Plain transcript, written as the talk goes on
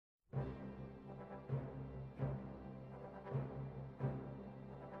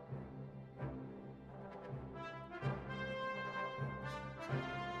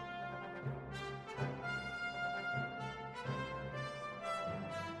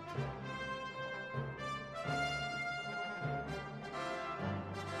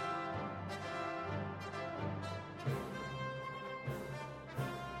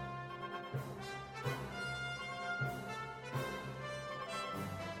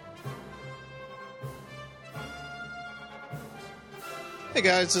Hey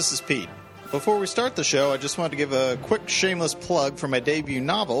guys, this is Pete. Before we start the show, I just wanted to give a quick shameless plug for my debut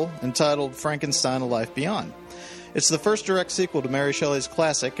novel entitled Frankenstein: A Life Beyond. It's the first direct sequel to Mary Shelley's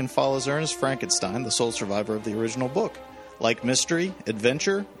classic and follows Ernest Frankenstein, the sole survivor of the original book. Like mystery,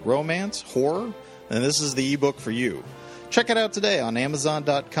 adventure, romance, horror, then this is the ebook for you. Check it out today on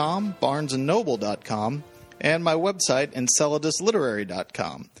Amazon.com, BarnesandNoble.com, and my website,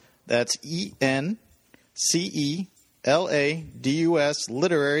 Enceladusliterary.com. That's ENCELADUS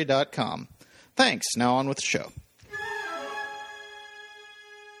literary.com. Thanks. Now on with the show.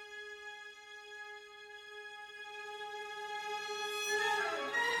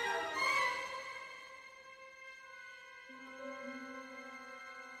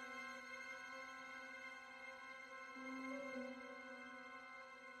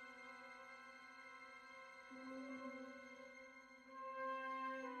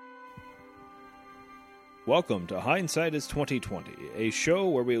 Welcome to Hindsight is 2020, a show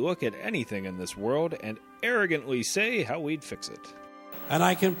where we look at anything in this world and arrogantly say how we'd fix it. And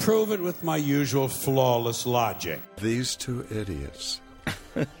I can prove it with my usual flawless logic. These two idiots.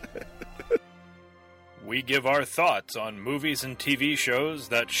 We give our thoughts on movies and TV shows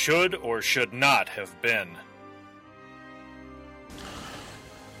that should or should not have been.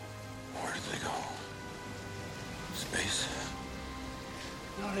 Where did they go? Space?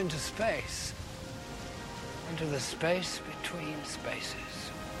 Not into space. Into the space between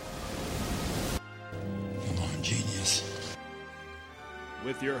spaces. Come on, genius.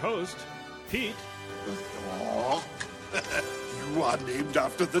 With your host, Pete. Dog? You are named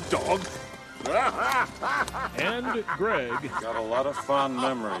after the dog? And Greg. Got a lot of fond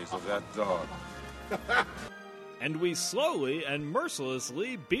memories of that dog. And we slowly and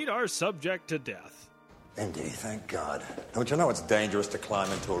mercilessly beat our subject to death. Indy, thank God. Don't you know it's dangerous to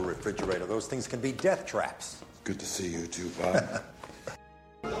climb into a refrigerator? Those things can be death traps. Good to see you too, Bob.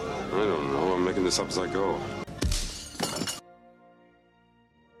 I don't know. I'm making this up as I go.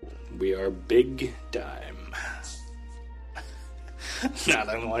 We are big time.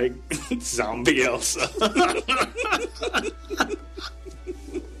 Not unlike Zombie Elsa.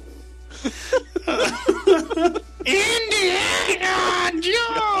 Indiana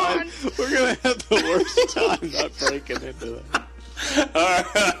Jones! We're going to have the worst time not breaking into that.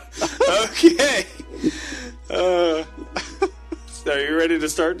 Okay. So are you ready to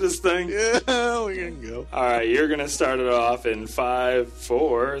start this thing? Yeah, we can go. All right, you're going to start it off in 5,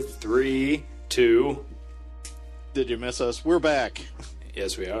 4, 3, 2. Did you miss us? We're back.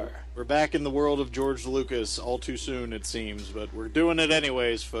 Yes, we are. We're back in the world of George Lucas, all too soon it seems, but we're doing it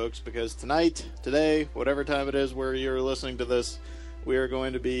anyways, folks, because today, whatever time it is where you're listening to this, we are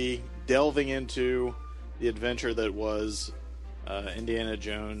going to be delving into the adventure that was Indiana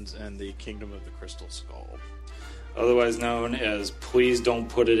Jones and the Kingdom of the Crystal Skull. Otherwise known as Please Don't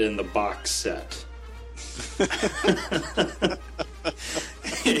Put It in the Box Set.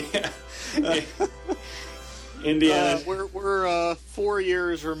 Yeah. Indiana. We're 4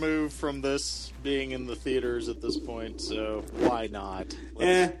 years removed from this being in the theaters at this point, so why not?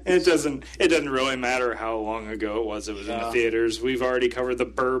 It doesn't really matter how long ago it was in the theaters. We've already covered the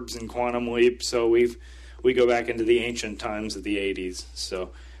Burbs and Quantum Leap, so we go back into the ancient times of the 80s, so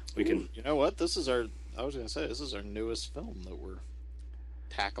we can... You know what? This is our newest film that we're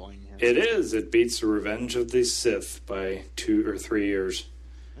tackling here. It is. It beats The Revenge of the Sith by 2 or 3 years.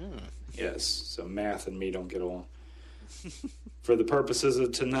 Yes, so math and me don't get along. For the purposes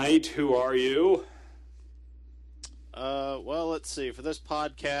of tonight, who are you? Well, let's see. For this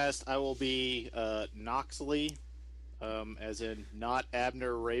podcast, I will be Noxley, as in not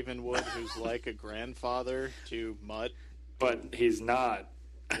Abner Ravenwood, who's like a grandfather to Mutt. But he's not.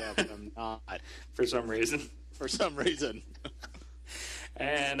 Yeah, but I'm not. For some reason. For some reason.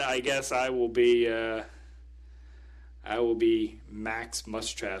 And I guess I will be Max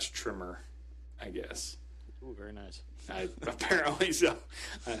Mustache Trimmer, I guess. Ooh, very nice. Apparently so.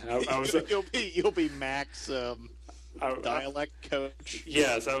 I was you'll be Max dialect coach.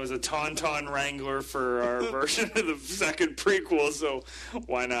 Yes, I was a Tauntaun Wrangler for our version of the second prequel, so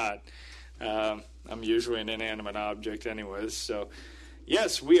why not? I'm usually an inanimate object anyways, so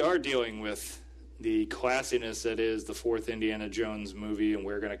yes, we are dealing with the classiness that is the fourth Indiana Jones movie, and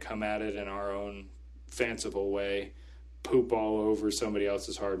we're going to come at it in our own fanciful way. Poop all over somebody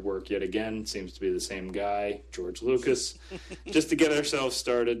else's hard work yet again. Seems to be the same guy, George Lucas, just to get ourselves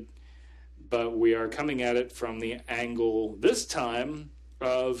started. But we are coming at it from the angle this time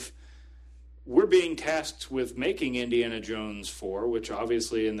of we're being tasked with making Indiana Jones 4, which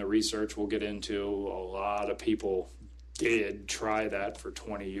obviously in the research we'll get into, a lot of people did try that for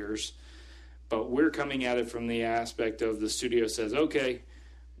 20 years. But we're coming at it from the aspect of the studio says, okay,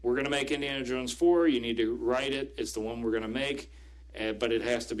 we're going to make Indiana Jones 4. You need to write it. It's the one we're going to make. But it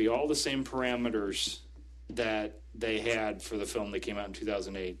has to be all the same parameters that they had for the film that came out in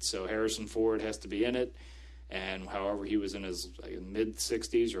 2008. So Harrison Ford has to be in it. And however, he was in his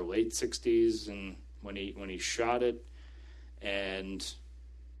mid-60s or late 60s and when he shot it. And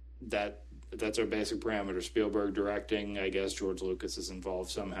that's our basic parameter. Spielberg directing. I guess George Lucas is involved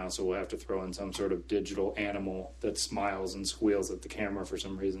somehow, so we'll have to throw in some sort of digital animal that smiles and squeals at the camera for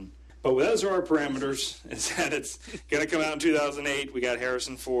some reason. But those are our parameters. Is that it's going to come out in 2008. We got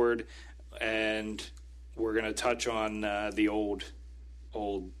Harrison Ford, and we're going to touch on the old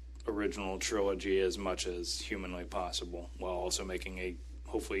original trilogy as much as humanly possible, while also making a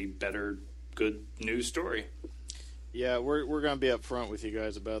hopefully better, good news story. Yeah, we're going to be up front with you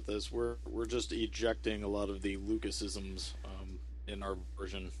guys about this. We're just ejecting a lot of the Lucasisms in our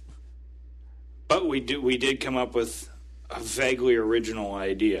version. But we did come up with a vaguely original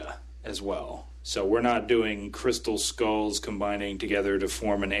idea as well. So we're not doing crystal skulls combining together to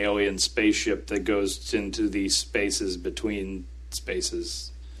form an alien spaceship that goes into the spaces between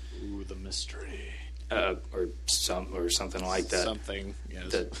spaces. Ooh, the mystery. Or something like that. Something,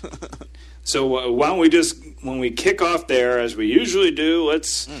 yes. So why don't we just, when we kick off there, as we usually do,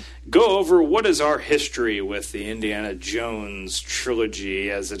 let's go over what is our history with the Indiana Jones trilogy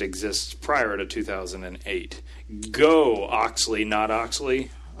as it exists prior to 2008. Go, Oxley, not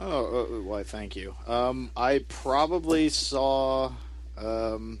Oxley. Oh, why, thank you. I probably saw,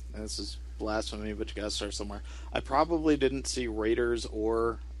 and this is blasphemy, but you gotta start somewhere. I probably didn't see Raiders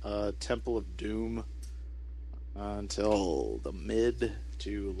or Temple of Doom until the mid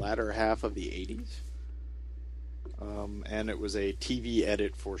to latter half of the 80s. And it was a TV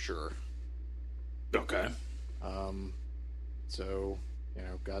edit for sure. Okay. So,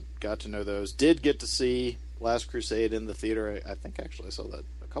 got to know those. Did get to see Last Crusade in the theater. I think actually I saw that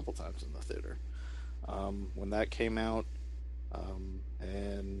a couple times in the theater when that came out.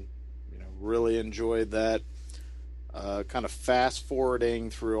 And, really enjoyed that. Kind of fast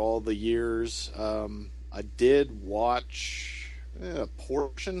forwarding through all the years. I did watch a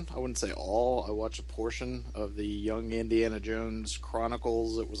portion, I wouldn't say all, I watched a portion of the Young Indiana Jones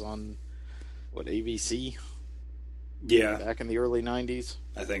Chronicles. It was on, ABC? Yeah. Back in the early 90s?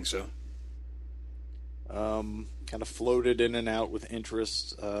 I think so. Kind of floated in and out with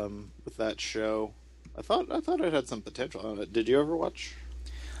interest with that show. I thought it had some potential. Did you ever watch?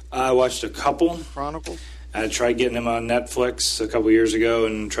 I watched a couple. Chronicles? I tried getting them on Netflix a couple years ago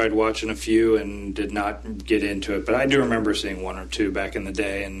and tried watching a few and did not get into it. But I do remember seeing one or two back in the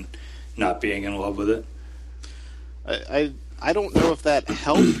day and not being in love with it. I don't know if that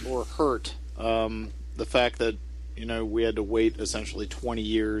helped or hurt the fact that, we had to wait essentially 20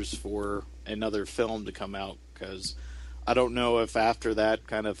 years for another film to come out, because I don't know if after that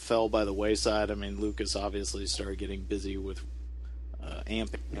kind of fell by the wayside. I mean, Lucas obviously started getting busy with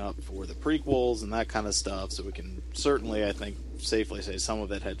amping up for the prequels and that kind of stuff, so we can certainly, I think, safely say some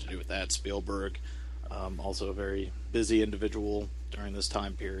of it had to do with that. Spielberg, also a very busy individual during this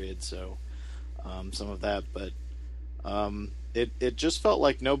time period, so some of that, but it just felt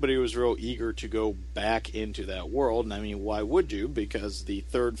like nobody was real eager to go back into that world, and I mean, why would you? Because the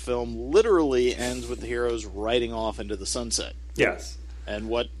third film literally ends with the heroes riding off into the sunset. Yes. And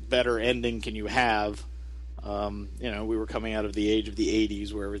what better ending can you have? We were coming out of the age of the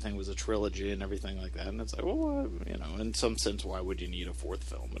 80s where everything was a trilogy and everything like that. And it's like, well, in some sense, why would you need a fourth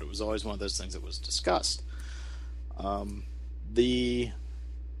film? But it was always one of those things that was discussed. The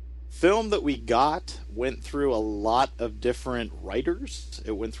film that we got went through a lot of different writers.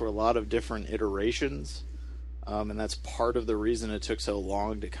 It went through a lot of different iterations. And that's part of the reason it took so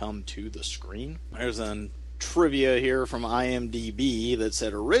long to come to the screen. There's a trivia here from IMDb that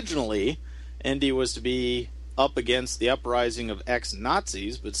said originally Indy was to be up against the uprising of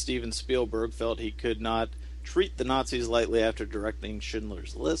ex-Nazis, but Steven Spielberg felt he could not treat the Nazis lightly after directing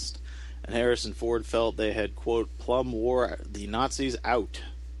Schindler's List, and Harrison Ford felt they had, quote, plumb wore the Nazis out,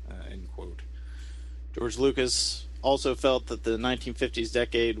 end quote. George Lucas also felt that the 1950s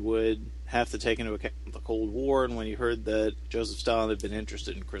decade would have to take into account the Cold War, and when he heard that Joseph Stalin had been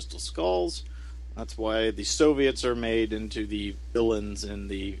interested in crystal skulls, that's why the Soviets are made into the villains in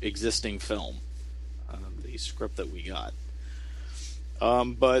the existing film, the script that we got.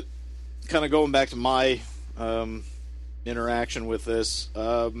 But kind of going back to my interaction with this,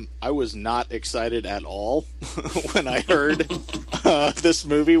 I was not excited at all when I heard this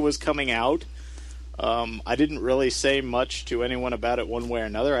movie was coming out. I didn't really say much to anyone about it one way or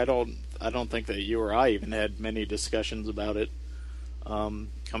another. I don't think that you or I even had many discussions about it.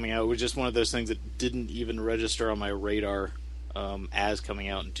 coming out. It was just one of those things that didn't even register on my radar as coming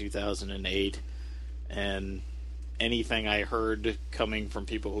out in 2008. And anything I heard coming from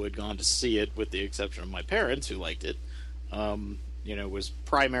people who had gone to see it, with the exception of my parents who liked it, was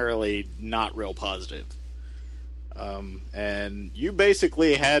primarily not real positive. And you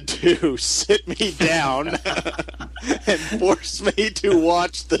basically had to sit me down and force me to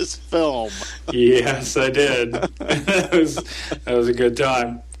watch this film. Yes, I did. That was a good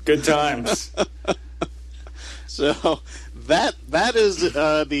time. Good times. So that is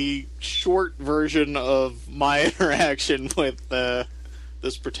the short version of my interaction with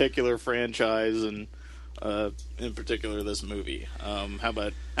this particular franchise, and in particular this movie. How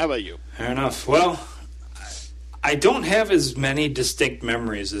about you? Fair enough. Well, I don't have as many distinct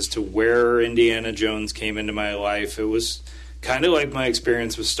memories as to where Indiana Jones came into my life. It was kind of like my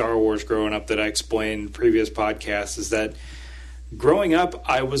experience with Star Wars growing up that I explained in previous podcasts, is that growing up,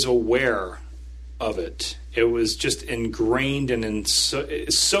 I was aware of it. It was just ingrained and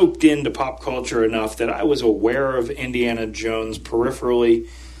soaked into pop culture enough that I was aware of Indiana Jones peripherally.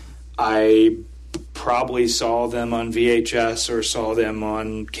 I probably saw them on VHS or saw them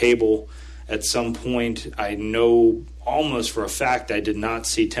on cable at some point. I know almost for a fact I did not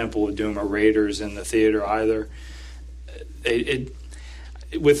see Temple of Doom or Raiders in the theater either.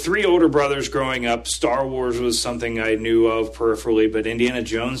 With three older brothers growing up, Star Wars was something I knew of peripherally, but Indiana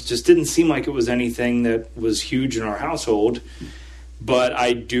Jones just didn't seem like it was anything that was huge in our household. But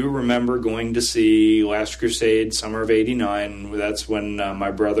I do remember going to see Last Crusade, summer of '89. That's when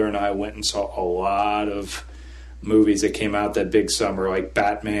my brother and I went and saw a lot of movies that came out that big summer, like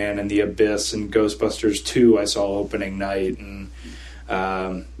Batman and The Abyss and Ghostbusters 2 I saw opening night. And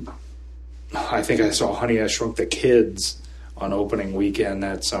I think I saw Honey, I Shrunk the Kids on opening weekend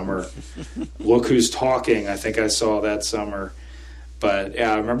that summer. Look Who's Talking, I think I saw that summer. But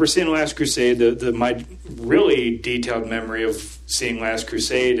yeah, I remember seeing Last Crusade. My really detailed memory of seeing Last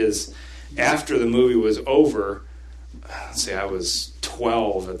Crusade is after the movie was over. Let's see, I was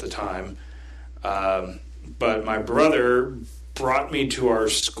 12 at the time. But my brother brought me to our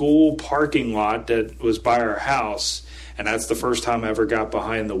school parking lot that was by our house, and that's the first time I ever got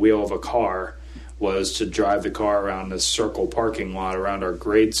behind the wheel of a car, was to drive the car around this circle parking lot around our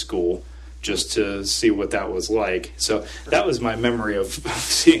grade school just to see what that was like. So that was my memory of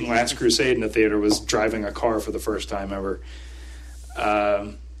seeing Last Crusade in the theater, was driving a car for the first time ever.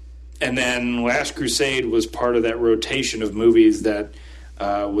 And then Last Crusade was part of that rotation of movies that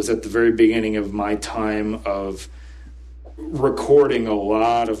was at the very beginning of my time of recording a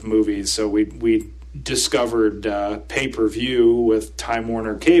lot of movies. So we discovered pay-per-view with Time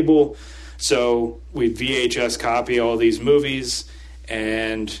Warner Cable. So we'd VHS copy all these movies,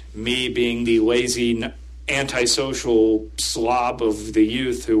 and me being the lazy, antisocial slob of the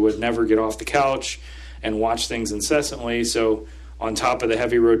youth who would never get off the couch and watch things incessantly. So on top of the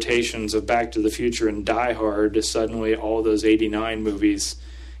heavy rotations of Back to the Future and Die Hard, suddenly all those 89 movies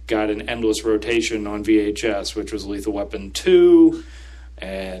got an endless rotation on VHS, which was Lethal Weapon 2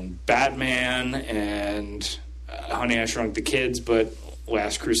 and Batman and Honey, I Shrunk the Kids. But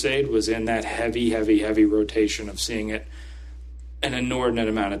Last Crusade was in that heavy rotation of seeing it an inordinate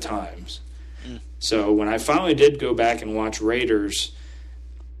amount of times. So when I finally did go back and watch Raiders,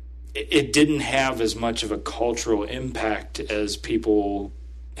 it didn't have as much of a cultural impact as people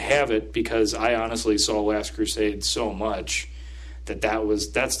have it, because I honestly saw Last Crusade so much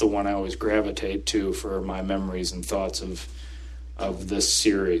that's the one I always gravitate to for my memories and thoughts of this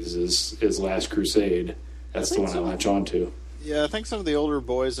series is Last Crusade. That's the one I latch on to. Yeah, I think some of the older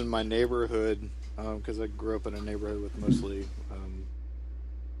boys in my neighborhood, because I grew up in a neighborhood with mostly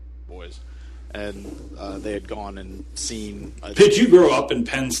boys, and they had gone and seen... Did you grow up in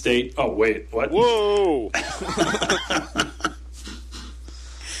Penn State? Oh, wait, what? Whoa!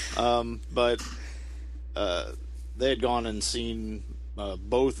 But they had gone and seen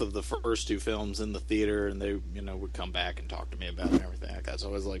both of the first two films in the theater, and they, would come back and talk to me about it and everything like that. So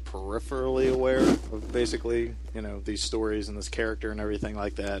I was like peripherally aware of basically, these stories and this character and everything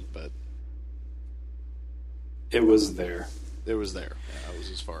like that. But it was there. It was there. Yeah, it was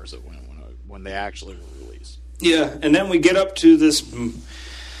as far as it went when they actually were released. Yeah, and then we get up to this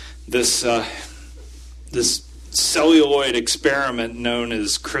celluloid experiment known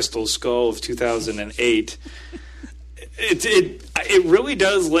as Crystal Skull of 2008. It really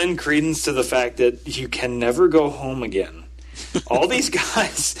does lend credence to the fact that you can never go home again. All these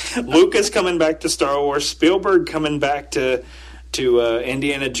guys, Lucas coming back to Star Wars, Spielberg coming back to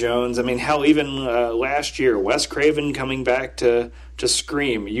Indiana Jones. I mean, hell, even last year, Wes Craven coming back to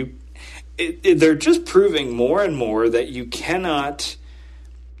Scream. they're just proving more and more that you cannot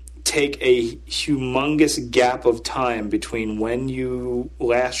take a humongous gap of time between when you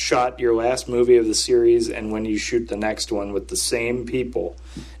last shot your last movie of the series and when you shoot the next one with the same people.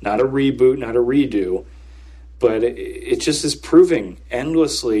 Not a reboot, not a redo, but it just is proving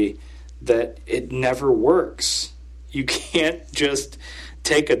endlessly that it never works. You can't just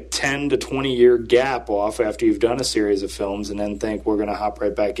take a 10 to 20 year gap off after you've done a series of films and then think we're going to hop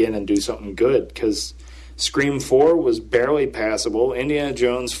right back in and do something good, because Scream 4 was barely passable. Indiana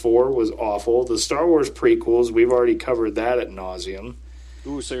Jones 4 was awful. The Star Wars prequels, we've already covered that ad nauseum.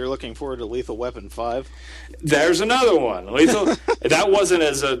 Ooh, so you're looking forward to Lethal Weapon 5? There's another one. That wasn't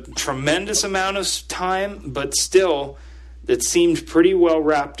as a tremendous amount of time, but still, it seemed pretty well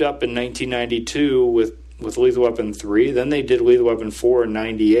wrapped up in 1992 with Lethal Weapon 3. Then they did Lethal Weapon 4 in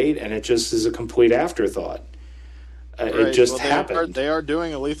 98, and it just is a complete afterthought. Right. It just happened. They are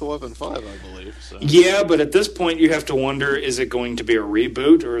doing a Lethal Weapon 5, I believe. So. Yeah, but at this point you have to wonder, is it going to be a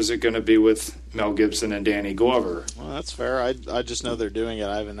reboot, or is it going to be with Mel Gibson and Danny Glover? Well, that's fair. I just know they're doing it.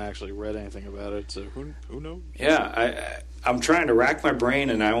 I haven't actually read anything about it, so who knows? Yeah, I'm trying to rack my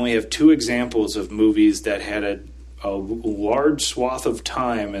brain, and I only have 2 examples of movies that had a large swath of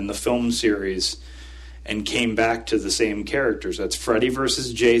time in the film series and came back to the same characters. That's Freddy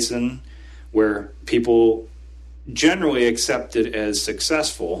vs. Jason, where people generally accepted as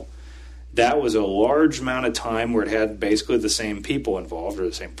successful. That was a large amount of time where it had basically the same people involved, or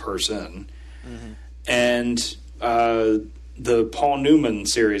the same person. Mm-hmm. And the Paul Newman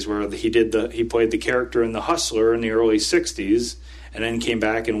series, where he played the character in The Hustler in the early 60s, and then came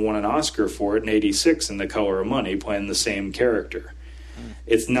back and won an Oscar for it in 86 in The Color of Money, playing the same character. Mm.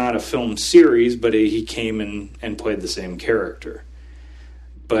 It's not a film series, but he came and played the same character.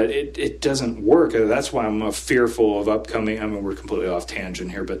 But it doesn't work. That's why I'm fearful of upcoming. I mean, we're completely off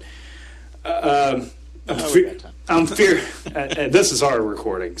tangent here, but I'm fear. This is our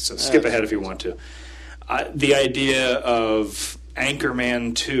recording, so skip ahead if you want to. The idea of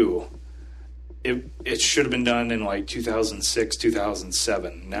Anchorman 2, it should have been done in like 2006,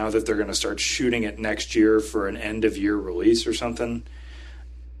 2007. Now that they're going to start shooting it next year for an end of year release or something,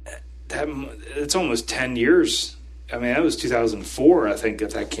 it's almost 10 years. I mean, that was 2004, I think,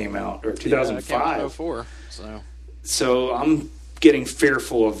 that came out, or 2005. Yeah, it came out 2004, so I'm getting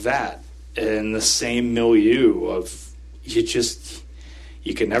fearful of that in the same milieu of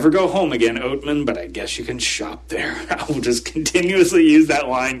you can never go home again, Oatman, but I guess you can shop there. I will just continuously use that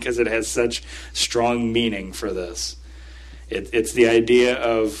line because it has such strong meaning for this. It's the idea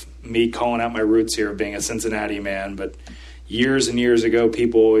of me calling out my roots here of being a Cincinnati man, but years and years ago,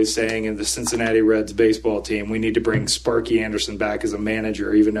 people always saying in the Cincinnati Reds baseball team, we need to bring Sparky Anderson back as a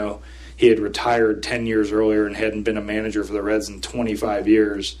manager, even though he had retired 10 years earlier and hadn't been a manager for the Reds in 25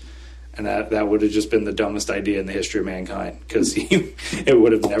 years. And that would have just been the dumbest idea in the history of mankind, because it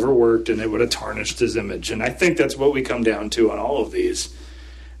would have never worked and it would have tarnished his image. And I think that's what we come down to on all of these.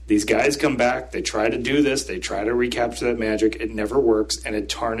 These guys come back, they try to do this, they try to recapture that magic, it never works, and it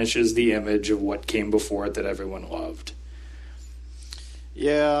tarnishes the image of what came before it that everyone loved.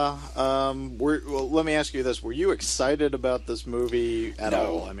 Yeah. Well, let me ask you this. Were you excited about this movie at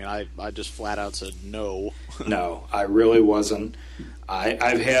all? I mean, I just flat out said no. No, I really wasn't.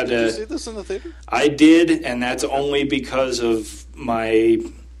 I've had Did you see this in the theater? I did, and that's only because of my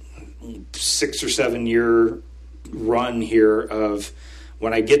 6 or 7 year run here of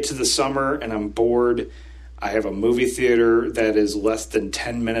when I get to the summer and I'm bored, I have a movie theater that is less than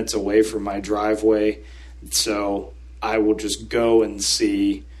 10 minutes away from my driveway, so I will just go and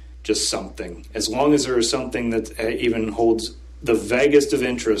see just something. As long as there is something that even holds the vaguest of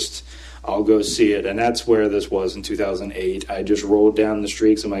interest, I'll go see it. And that's where this was in 2008. I just rolled down the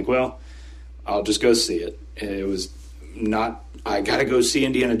streets. I'm like, well, I'll just go see it. It was not, I got to go see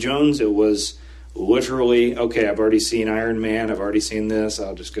Indiana Jones. It was literally, okay, I've already seen Iron Man. I've already seen this.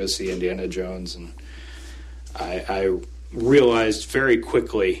 I'll just go see Indiana Jones. And I realized very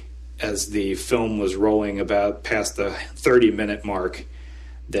quickly as the film was rolling about past the 30-minute mark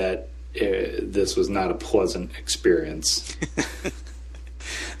that this was not a pleasant experience.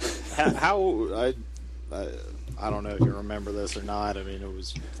 I don't know if you remember this or not. I mean, it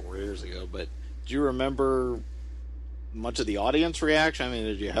was 4 years ago, but do you remember much of the audience reaction? I mean,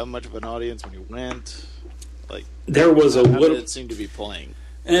 did you have much of an audience when you went? Like, there was a little. It seemed to be playing,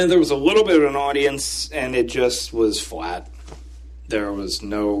 and there was a little bit of an audience, and it just was flat. There was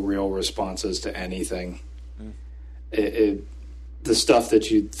no real responses to anything. The stuff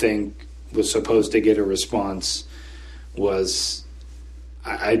that you'd think was supposed to get a response was.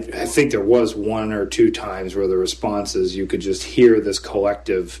 I think there was 1 or 2 times where the responses, you could just hear this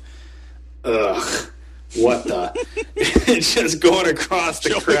collective ugh. What the? It's just going across the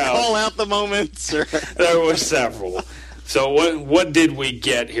Shall crowd. we call out the moments? Or? There were several. So what did we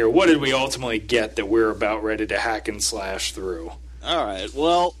get here? What did we ultimately get that we're about ready to hack and slash through? All right.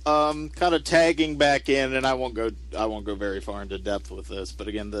 Well, kind of tagging back in, and I won't go very far into depth with this. But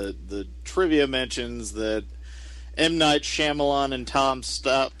again, the trivia mentions that M. Night Shyamalan and Tom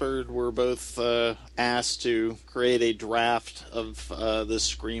Stoppard were both asked to create a draft of this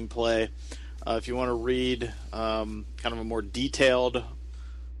screenplay. If you want to read kind of a more detailed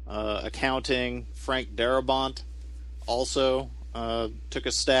accounting, Frank Darabont also took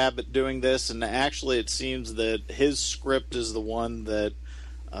a stab at doing this, and actually it seems that his script is the one that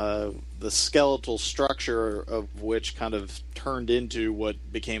the skeletal structure of which kind of turned into what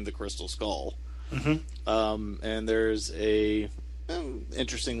became the Crystal Skull. Mm-hmm. And there's a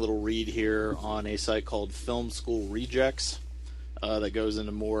interesting little read here on a site called Film School Rejects that goes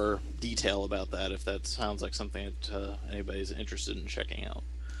into more detail about that, if that sounds like something that anybody's interested in checking out.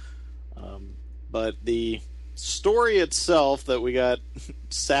 But the story itself that we got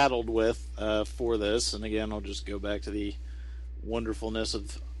saddled with for this, and again, I'll just go back to the wonderfulness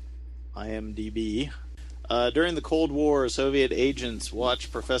of IMDb. During the Cold War, Soviet agents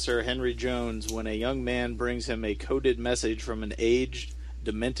watch Professor Henry Jones when a young man brings him a coded message from an aged,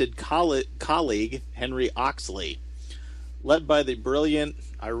 demented colleague, Henry Oxley. Led by the brilliant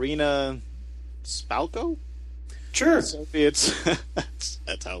Irina Spalko? Sure. The Soviets,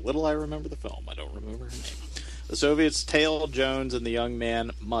 that's how little I remember the film. I don't remember her name. The Soviets tail Jones and the young man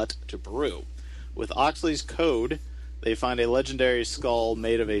Mutt to Peru. With Oxley's code, they find a legendary skull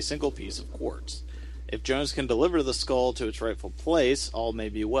made of a single piece of quartz. If Jones can deliver the skull to its rightful place, all may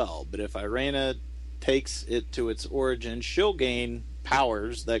be well. But if Irina takes it to its origin, she'll gain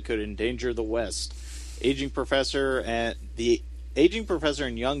powers that could endanger the West. The aging professor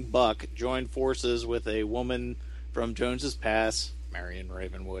and young Buck join forces with a woman from Jones's past, Marion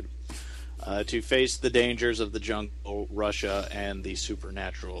Ravenwood, to face the dangers of the jungle, Russia, and the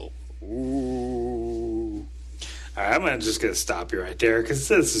supernatural. Ooh. I'm just going to stop you right there, because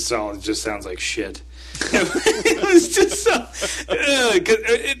this is all just sounds like shit. It was just so...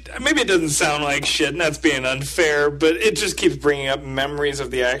 maybe it doesn't sound like shit, and that's being unfair, but it just keeps bringing up memories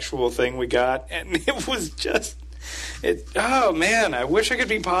of the actual thing we got, and it was just... oh, man, I wish I could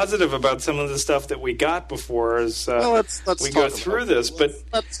be positive about some of the stuff that we got before as let's we go through this. But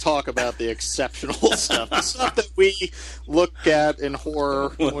let's talk about the exceptional stuff. The stuff that we look at in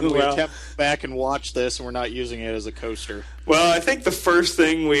horror when we attempt to go back and watch this, and we're not using it as a coaster. Well, I think the first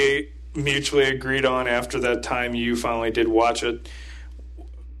thing we mutually agreed on after that time you finally did watch it,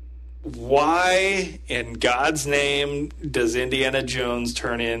 why in God's name does Indiana Jones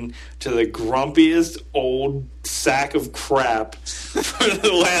turn into the grumpiest old sack of crap for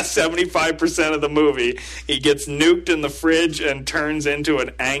the last 75% of the movie? He gets nuked in the fridge and turns into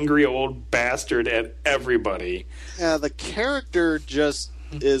an angry old bastard at everybody. Yeah, the character just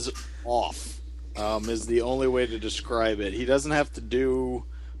is off, is the only way to describe it. He doesn't have to do...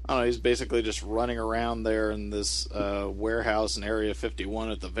 I don't know, he's basically just running around there in this warehouse in Area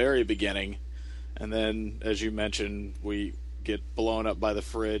 51 at the very beginning. And then, as you mentioned, we get blown up by the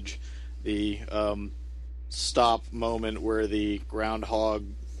fridge. The stop moment where the groundhog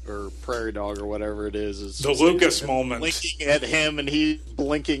or prairie dog or whatever it is the Lucas moment, blinking at him and he's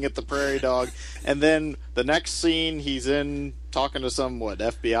blinking at the prairie dog. And then the next scene, he's in talking to some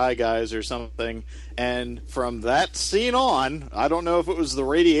FBI guys or something, and from that scene on, I don't know if it was the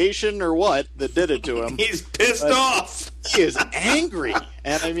radiation or what that did it to him. He's pissed off. He is angry,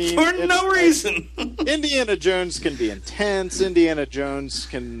 and I mean, for no reason. Indiana Jones can be intense. Indiana Jones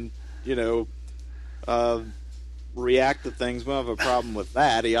can, react to things. We don't have a problem with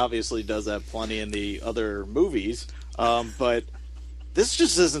that. He obviously does that plenty in the other movies, but this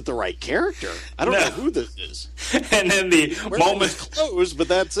just isn't the right character. I don't know who this is. And then the moment closed, but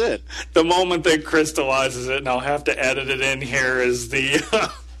that's it. The moment that crystallizes it, and I'll have to edit it in here, is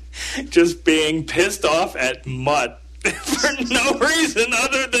the just being pissed off at Mutt for no reason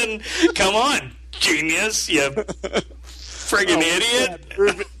other than, come on, genius, you friggin'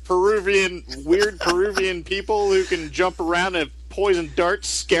 idiot. Weird Peruvian people who can jump around and poison darts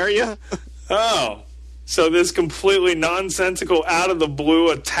scare you? Oh. So this completely nonsensical,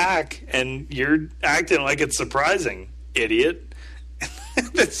 out-of-the-blue attack, and you're acting like it's surprising, idiot.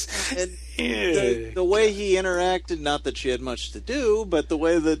 The way he interacted, not that she had much to do, but the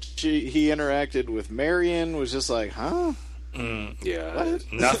way that he interacted with Marion was just like, huh? Yeah.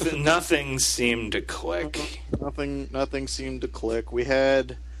 Nothing seemed to click. Nothing seemed to click. We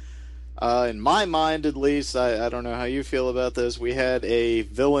had... In my mind, at least, I don't know how you feel about this, we had a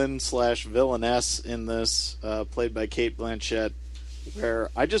villain/villainess in this, played by Cate Blanchett, where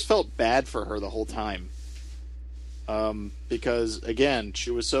I just felt bad for her the whole time. Because, again, she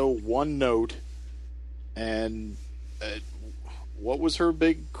was so one note, and what was her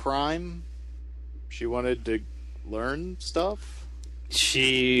big crime? She wanted to learn stuff?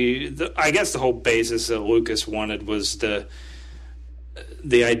 I guess the whole basis that Lucas wanted was the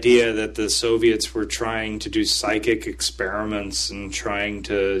idea that the Soviets were trying to do psychic experiments and trying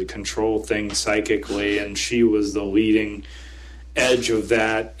to control things psychically, and she was the leading edge of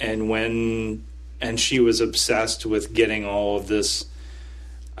that. And she was obsessed with getting all of this.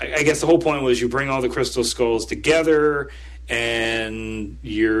 I guess the whole point was you bring all the crystal skulls together, and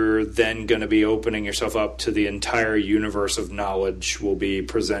you're then going to be opening yourself up to the entire universe of knowledge will be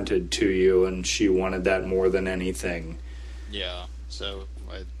presented to you, and she wanted that more than anything. Yeah, so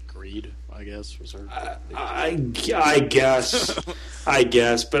greed, I guess, was her. I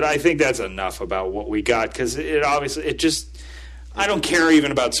guess, but I think that's enough about what we got, because I don't care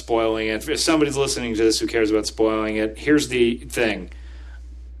even about spoiling it. If somebody's listening to this who cares about spoiling it, here's the thing.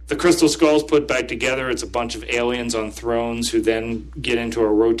 The crystal skulls put back together, it's a bunch of aliens on thrones who then get into a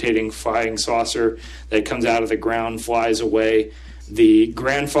rotating flying saucer that comes out of the ground, flies away. The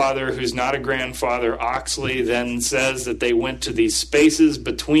grandfather, who's not a grandfather, Oxley, then says that they went to the spaces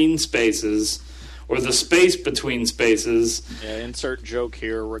between spaces, or the space between spaces. Yeah, insert joke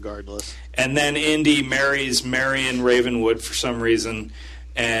here regardless. And then Indy marries Marion Ravenwood for some reason,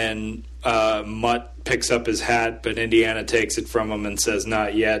 and Mutt picks up his hat, but Indiana takes it from him and says,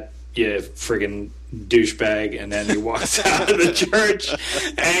 "Not yet, you friggin' douchebag," and then he walks out of the church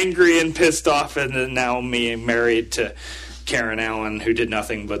angry and pissed off, and then now me married to Karen Allen, who did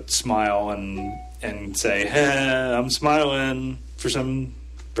nothing but smile and say, "Hey, I'm smiling for some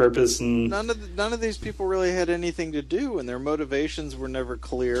purpose." And none of these people really had anything to do, and their motivations were never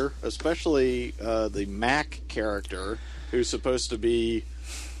clear, especially the Mac character, who's supposed to be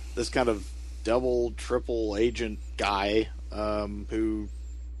this kind of double, triple agent guy who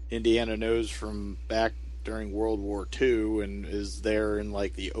Indiana knows from back during World War II and is there in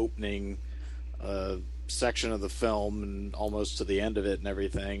like the opening section of the film and almost to the end of it and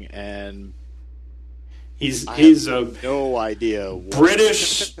everything, and he's no idea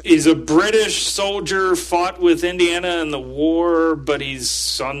he's a British soldier, fought with Indiana in the war, but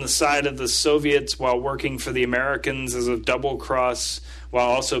he's on the side of the Soviets while working for the Americans as a double cross, while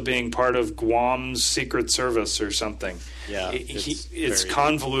also being part of Guam's Secret Service or something. Yeah, it's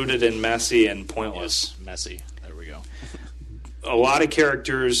convoluted and messy and pointless. Yes, messy. There we go. A lot of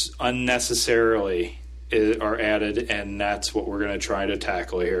characters unnecessarily are added, and that's what we're going to try to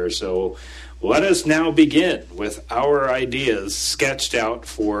tackle here. So let us now begin with our ideas sketched out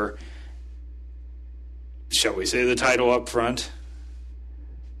for, shall we say the title up front?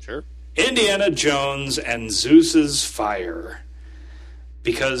 Sure. Indiana Jones and Zeus's Fire.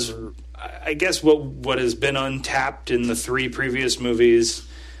 Because I guess what has been untapped in the three previous movies,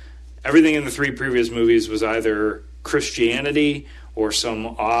 everything in the three previous movies was either Christianity or some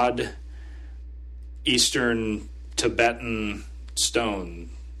odd Eastern Tibetan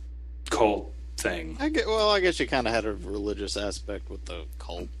stone cult thing. I guess you kind of had a religious aspect with the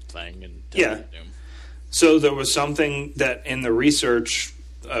cult thing. And yeah. So there was something that in the research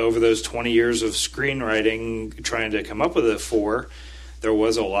over those 20 years of screenwriting trying to come up with it for, there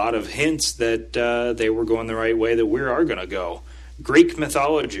was a lot of hints that they were going the right way that we are going to go. Greek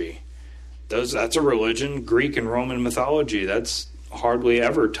mythology. That's a religion. Greek and Roman mythology. That's hardly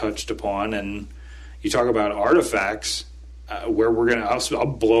ever touched upon. And you talk about artifacts, where we're going to... I'll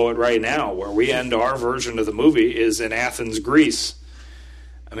blow it right now. Where we end our version of the movie is in Athens, Greece.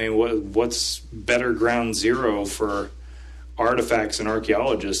 I mean, what's better ground zero for artifacts and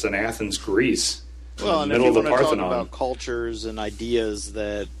archaeologists than Athens, Greece? Well, and middle if you of the want to Parthenon. talk about cultures and ideas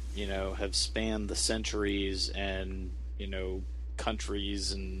that, have spanned the centuries and,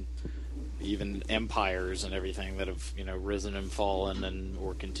 countries and even empires and everything that have, risen and fallen and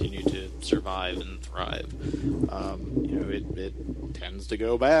or continue to survive and thrive, it tends to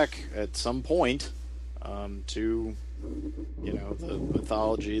go back at some point to, the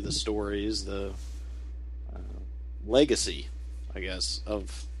mythology, the stories, the legacy, I guess,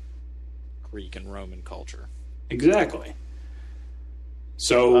 of Greek and Roman culture. Exactly.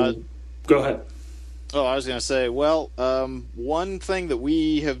 So, go ahead. Oh, I was going to say, one thing that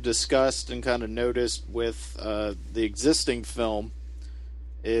we have discussed and kind of noticed with the existing film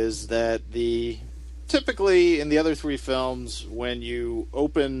is that typically in the other three films, when you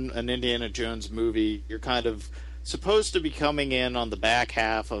open an Indiana Jones movie, you're kind of supposed to be coming in on the back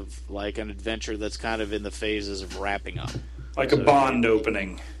half of like an adventure that's kind of in the phases of wrapping up. Like a Bond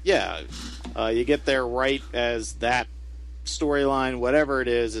opening. Yeah. You get there right as that storyline, whatever it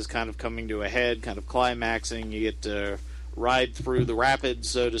is kind of coming to a head, kind of climaxing. You get to ride through the rapids,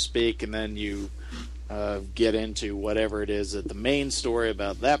 so to speak, and then you get into whatever it is that the main story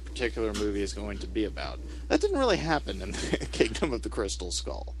about that particular movie is going to be about. That didn't really happen in Kingdom of the Crystal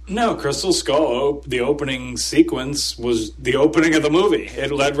Skull. No, Crystal Skull, the opening sequence was the opening of the movie.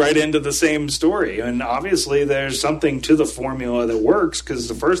 It led right into the same story. And obviously there's something to the formula that works, because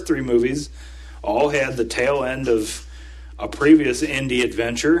the first three movies all had the tail end of a previous indie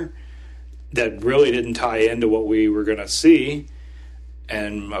adventure that really didn't tie into what we were going to see.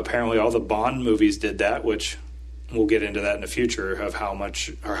 And apparently all the Bond movies did that, which we'll get into that in the future of how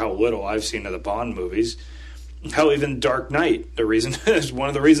much or how little I've seen of the Bond movies. Hell, even Dark Knight. The reason is one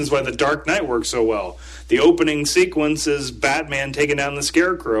of the reasons why the Dark Knight works so well. The opening sequence is Batman taking down the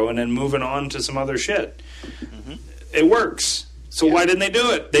Scarecrow and then moving on to some other shit. Mm-hmm. It works. So why didn't they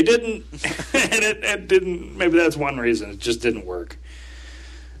do it? They didn't. And it didn't. Maybe that's one reason. It just didn't work.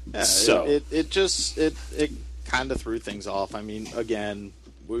 Yeah, so it kind of threw things off. I mean, again,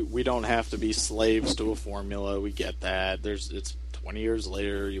 we don't have to be slaves to a formula. We get that. It's 20 years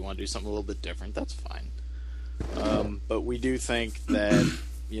later. You want to do something a little bit different. That's fine. But we do think that,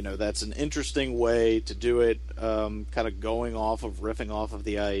 that's an interesting way to do it, kind of riffing off of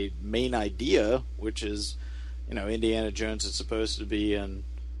the main idea, which is, Indiana Jones is supposed to be an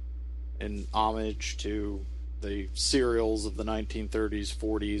homage to the serials of the 1930s,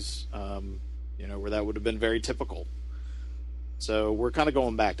 40s, where that would have been very typical. So we're kind of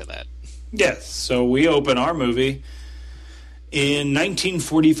going back to that. Yes, so we open our movie in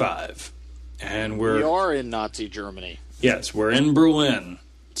 1945. And we are in Nazi Germany. Yes, we're in Berlin.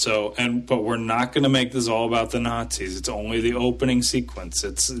 But we're not going to make this all about the Nazis. It's only the opening sequence.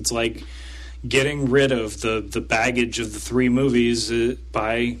 It's like getting rid of the baggage of the three movies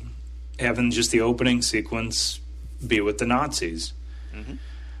by having just the opening sequence be with the Nazis. Mm-hmm.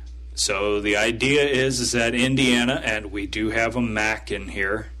 So the idea is that Indiana, and we do have a Mac in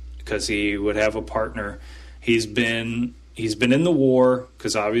here because he would have a partner. He's been in the war,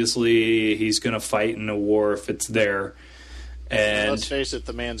 because obviously he's going to fight in a war if it's there. And let's face it,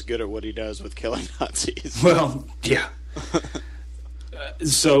 the man's good at what he does with killing Nazis. Well, yeah.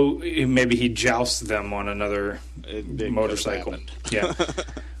 So maybe he jousts them on another motorcycle. Yeah.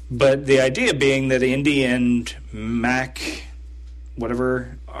 But the idea being that Indy and Mac,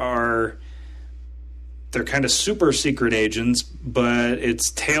 whatever, they're kind of super secret agents, but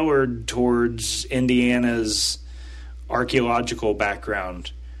it's tailored towards Indiana's archaeological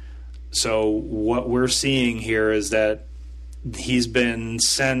background. So what we're seeing here is that he's been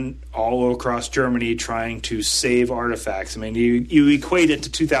sent all across Germany trying to save artifacts. I mean, you equate it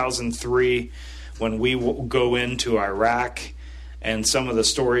to 2003 when we go into Iraq, and some of the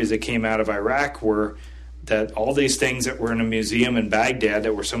stories that came out of Iraq were that all these things that were in a museum in Baghdad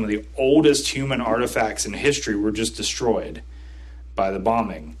that were some of the oldest human artifacts in history were just destroyed by the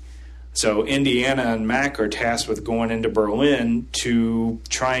bombing. So Indiana and Mac are tasked with going into Berlin to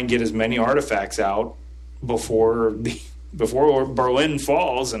try and get as many artifacts out before Berlin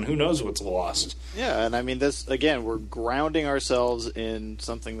falls, and who knows what's lost. Yeah, and I mean, this, again, we're grounding ourselves in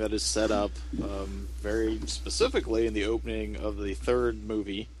something that is set up very specifically in the opening of the third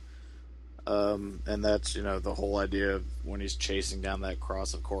movie. And that's, the whole idea of when he's chasing down that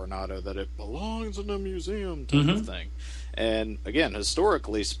cross of Coronado, that it belongs in a museum type of thing. And again,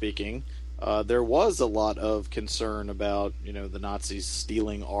 historically speaking, there was a lot of concern about, the Nazis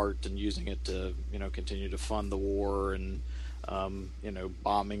stealing art and using it to, continue to fund the war, and,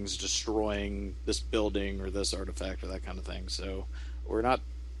 bombings destroying this building or this artifact or that kind of thing. So we're not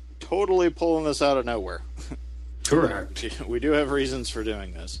totally pulling this out of nowhere. Correct. We do have reasons for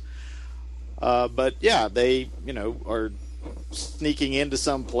doing this. But yeah, they, are sneaking into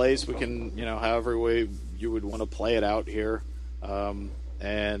some place. We can, however way you would want to play it out here.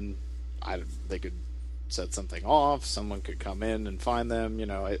 And they could set something off. Someone could come in and find them.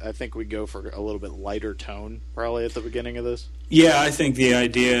 I think we'd go for a little bit lighter tone probably at the beginning of this. Yeah, I think the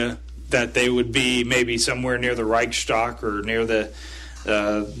idea that they would be maybe somewhere near the Reichstag or near the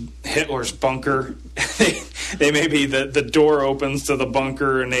Hitler's bunker. they maybe the door opens to the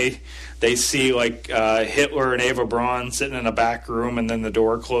bunker and they see like Hitler and Eva Braun sitting in a back room, and then the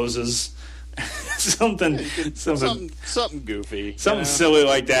door closes. something goofy, something silly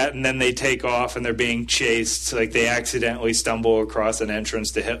like that, and then they take off and they're being chased. Like they accidentally stumble across an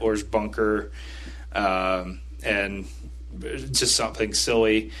entrance to Hitler's bunker, and just something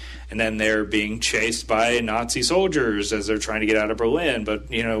silly. And then they're being chased by Nazi soldiers as they're trying to get out of Berlin. But,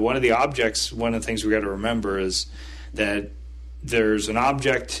 one of the things we got to remember is that there's an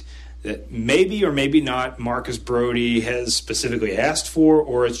object that maybe or maybe not Marcus Brody has specifically asked for,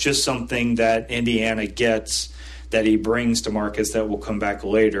 or it's just something that Indiana gets that he brings to Marcus that will come back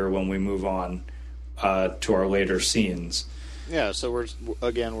later when we move on to our later scenes. Yeah, so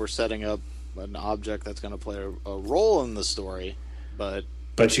we're setting up an object that's going to play a role in the story, but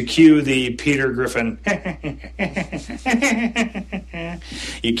you cue the Peter Griffin.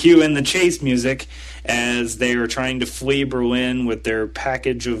 You cue in the chase music as they are trying to flee Berlin with their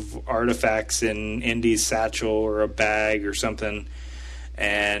package of artifacts in Indy's satchel or a bag or something,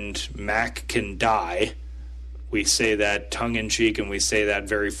 and Mac can die. We say that tongue-in-cheek, and we say that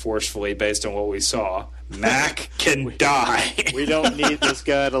very forcefully based on what we saw. Mac can die. We don't need this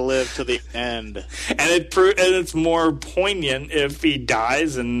guy to live to the end. And it's more poignant if he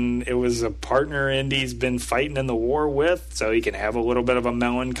dies, and it was a partner Indy's been fighting in the war with, so he can have a little bit of a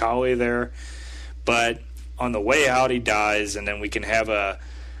melancholy there. But on the way out, he dies, and then we can have a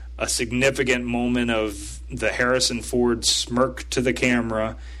significant moment of the Harrison Ford smirk to the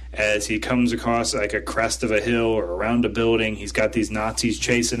camera as he comes across like a crest of a hill or around a building. He's got these Nazis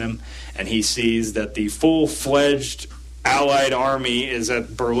chasing him, and he sees that the full-fledged Allied army is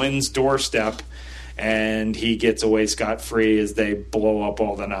at Berlin's doorstep, and he gets away scot-free as they blow up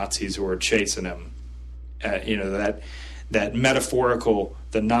all the Nazis who are chasing him. That metaphorical,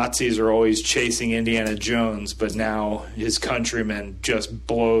 the Nazis are always chasing Indiana Jones, but now his countrymen just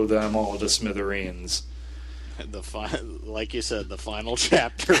blow them all to smithereens. Like you said, the final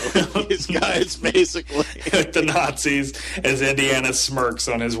chapter with these guys, basically. The Nazis, as Indiana smirks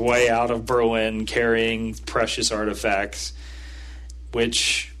on his way out of Berlin carrying precious artifacts,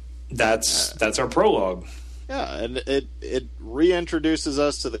 which that's our prologue. Yeah, and it reintroduces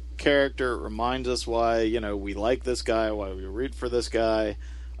us to the character. It reminds us why, we like this guy, why we root for this guy.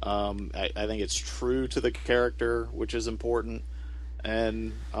 I think it's true to the character, which is important.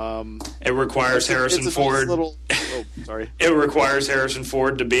 And it requires Harrison Ford. It requires Harrison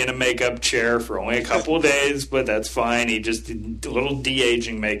Ford to be in a makeup chair for only a couple of days, but that's fine. He just did a little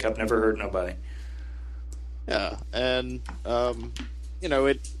de-aging makeup, never hurt nobody. Yeah, and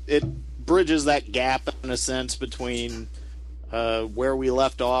it bridges that gap in a sense between where we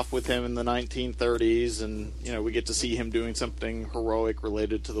left off with him in the 1930s, and we get to see him doing something heroic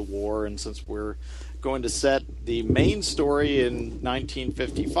related to the war. And since we're going to set the main story in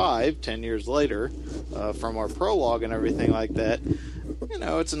 1955, 10 years later, from our prologue and everything like that,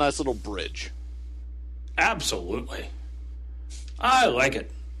 it's a nice little bridge. Absolutely. I like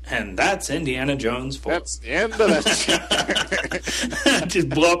it. And that's Indiana Jones 4. That's the end of that. Just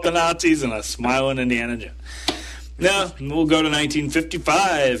blow up the Nazis and a smiling Indiana Jones. Now, we'll go to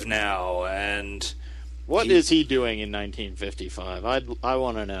 1955 now, and... What is he doing in 1955? I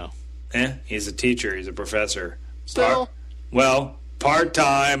want to know. He's a teacher. He's a professor. Still?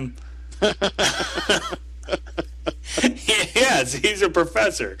 Part-time. Yes, he's a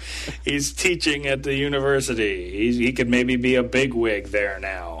professor. He's teaching at the university. He could maybe be a bigwig there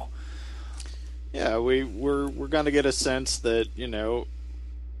now. Yeah, we're going to get a sense that,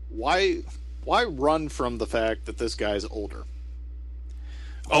 why run from the fact that this guy's older?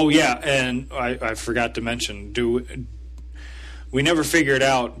 Oh, yeah, and I forgot to mention, we never figured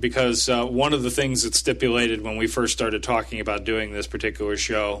out, because one of the things that stipulated when we first started talking about doing this particular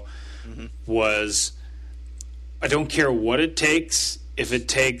show was, I don't care what it takes, if it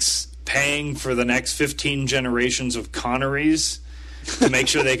takes paying for the next 15 generations of Connerys to make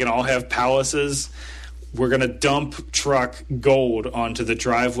sure they can all have palaces, we're going to dump truck gold onto the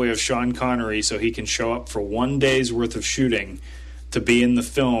driveway of Sean Connery so he can show up for one day's worth of shooting to be in the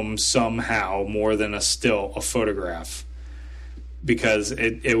film somehow, more than a photograph. Because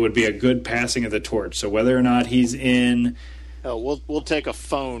it would be a good passing of the torch. So whether or not he's in... we'll take a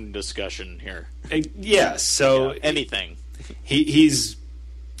phone discussion here. Yes, so... Yeah, anything. He's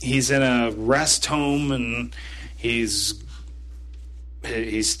in a rest home, and he's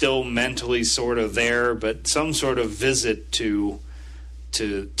still mentally sort of there, but some sort of visit to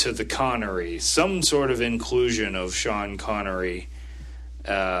the Connery, some sort of inclusion of Sean Connery.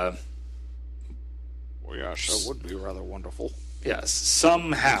 Well, gosh, that would be rather wonderful. Yes,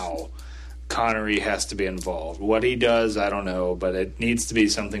 somehow Connery has to be involved. What he does, I don't know, but it needs to be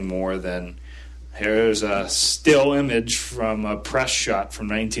something more than, here's a still image from a press shot from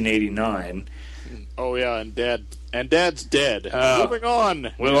 1989. Oh, yeah, and Dad's dead. Moving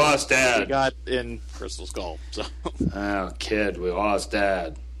on. We lost Dad. We got in Crystal Skull. So. Oh, kid, we lost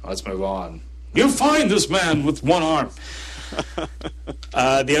Dad. Let's move on. You'll find this man with one arm.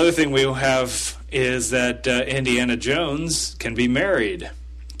 The other thing we have is that Indiana Jones can be married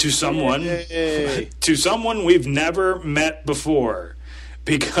to someone we've never met before,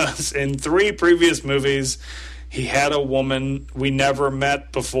 because in 3 previous movies he had a woman we never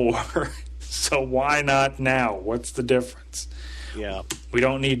met before. So why not now? What's the difference? Yeah, we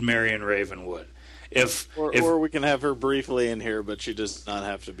don't need Marion Ravenwood. Or we can have her briefly in here, but she does not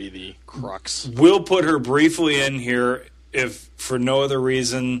have to be the crux. We'll put her briefly in here if for no other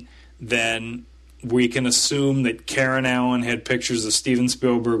reason than we can assume that Karen Allen had pictures of Steven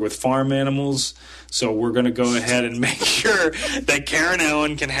Spielberg with farm animals. So we're going to go ahead and make sure that Karen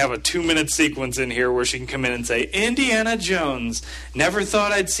Allen can have a 2-minute sequence in here where she can come in and say, Indiana Jones, never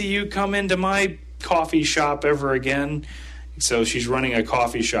thought I'd see you come into my coffee shop ever again. So she's running a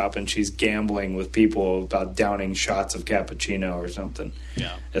coffee shop and she's gambling with people about downing shots of cappuccino or something.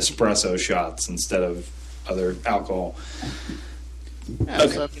 Yeah. Espresso shots instead of other alcohol. Yeah,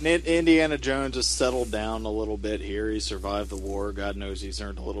 okay. So, I mean, Indiana Jones has settled down a little bit here. He survived the war. God knows he's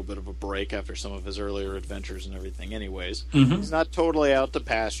earned a little bit of a break after some of his earlier adventures and everything anyways. Mm-hmm. He's not totally out to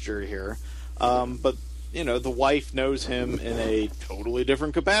pasture here. But, you know, the wife knows him in a totally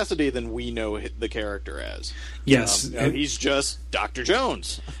different capacity than we know the character as. Yes. He's just Dr.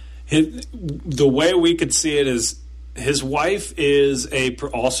 Jones. The way we could see it is his wife is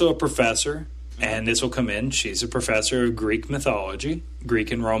also a professor. And this will come in. She's a professor of Greek mythology,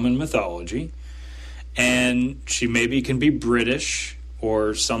 Greek and Roman mythology. And she maybe can be British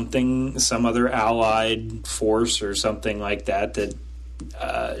or something, some other allied force or something like that,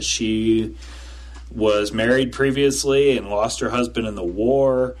 she was married previously and lost her husband in the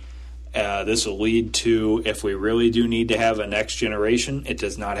war. This will lead to, if we really do need to have a next generation, it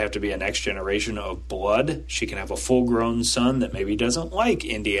does not have to be a next generation of blood. She can have a full-grown son that maybe doesn't like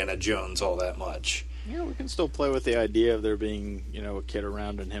Indiana Jones all that much. Yeah, we can still play with the idea of there being, a kid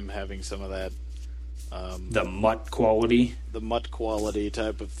around and him having some of that... the mutt quality. The mutt quality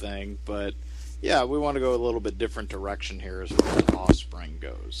type of thing. But, yeah, we want to go a little bit different direction here as far as offspring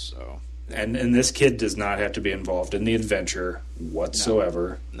goes, so... And this kid does not have to be involved in the adventure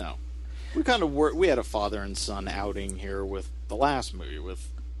whatsoever. No. We kind of we had a father and son outing here with the last movie with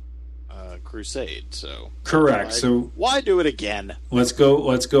Crusade. So correct. Why do it again? Let's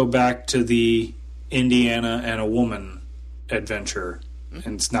go back to the Indiana and a woman adventure. Mm-hmm.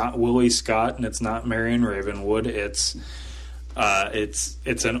 And it's not Willie Scott and it's not Marion Ravenwood. It's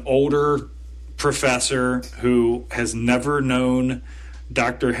an older professor who has never known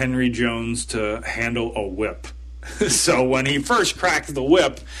Dr. Henry Jones to handle a whip. So when he first cracks the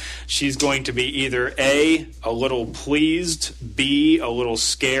whip, she's going to be either A, a little pleased, B, a little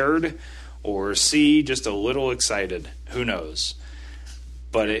scared, or C, just a little excited. Who knows?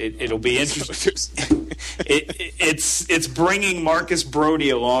 But it'll be interesting. It's bringing Marcus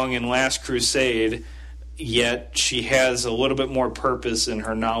Brody along in Last Crusade, yet she has a little bit more purpose in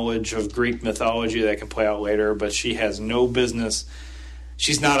her knowledge of Greek mythology that can play out later, but she has no business.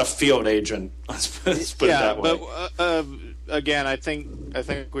 She's not a field agent. Let's put it that way. But again, I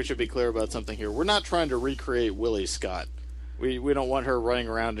think we should be clear about something here. We're not trying to recreate Willie Scott. We don't want her running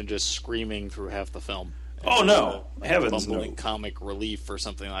around and just screaming through half the film. Oh no, heavens no! Comic relief or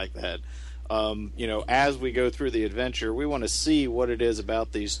something like that. As we go through the adventure, we want to see what it is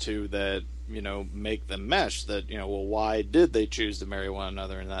about these two that make them mesh. That why did they choose to marry one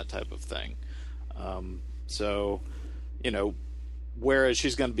another and that type of thing. Whereas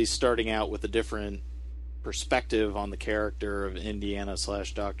she's going to be starting out with a different perspective on the character of Indiana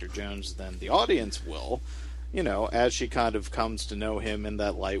 / Dr. Jones than the audience will, as she kind of comes to know him in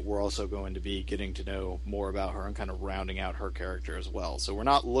that light, we're also going to be getting to know more about her and kind of rounding out her character as well. So we're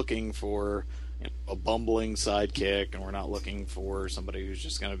not looking for a bumbling sidekick, and we're not looking for somebody who's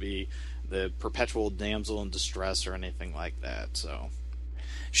just going to be the perpetual damsel in distress or anything like that. So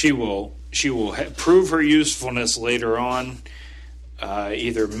she will prove her usefulness later on.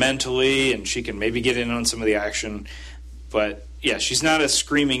 Either mentally, and she can maybe get in on some of the action. But, yeah, she's not a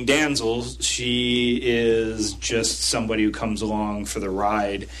screaming damsel. She is just somebody who comes along for the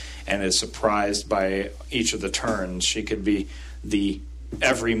ride and is surprised by each of the turns. She could be the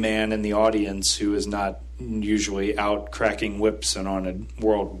everyman in the audience who is not usually out cracking whips and on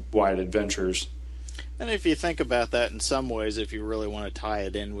worldwide adventures. And if you think about that in some ways, if you really want to tie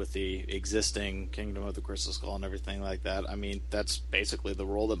it in with the existing Kingdom of the Crystal Skull and everything like that, I mean, that's basically the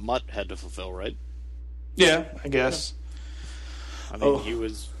role that Mutt had to fulfill, right? Yeah, I guess. I mean, he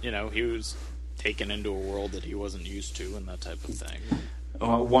was taken into a world that he wasn't used to and that type of thing.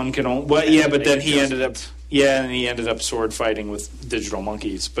 One can only... Well, yeah, but then he ended up... Yeah, and he ended up sword fighting with digital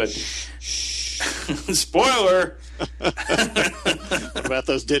monkeys, but... Spoiler! What about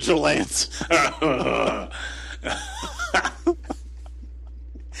those digital ants?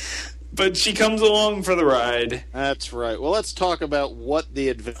 But she comes along for the ride. That's right. Well, let's talk about what the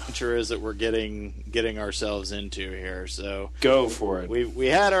adventure is that we're getting ourselves into here. So go for it. We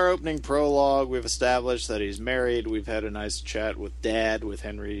had our opening prologue. We've established that he's married. We've had a nice chat with Dad, with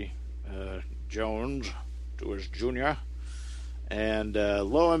Henry Jones, Jr. And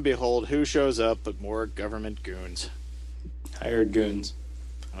lo and behold, who shows up but more government goons? Hired goons.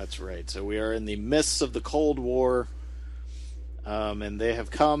 That's right. So we are in the midst of the Cold War. And they have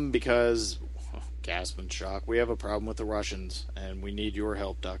come because, gasp and shock, we have a problem with the Russians, and we need your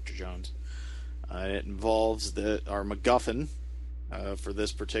help, Dr. Jones. It involves our MacGuffin for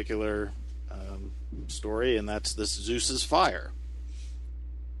this particular story, and that's this Zeus's fire.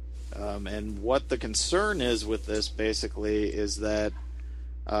 And what the concern is with this, basically, is that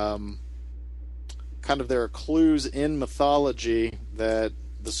kind of there are clues in mythology that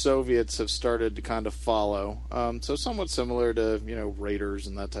the Soviets have started to kind of follow. So somewhat similar to, Raiders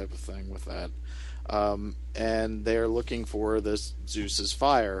and that type of thing with that. And they're looking for this Zeus's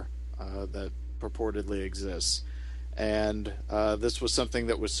fire that purportedly exists. And this was something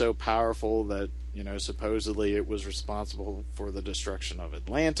that was so powerful that, supposedly it was responsible for the destruction of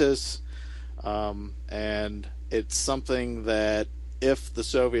Atlantis. And it's something that if the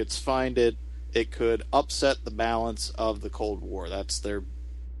Soviets find it, it could upset the balance of the Cold War. That's their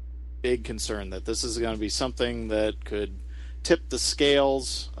big concern, that this is going to be something that could tip the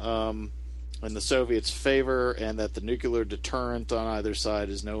scales in the Soviets' favor, and that the nuclear deterrent on either side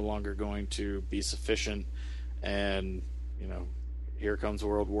is no longer going to be sufficient. And, here comes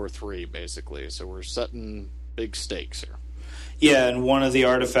World War III, basically. So we're setting big stakes here. Yeah, and one of the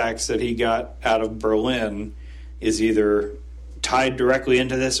artifacts that he got out of Berlin is either tied directly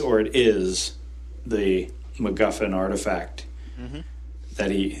into this, or it is the MacGuffin artifact. Mm-hmm.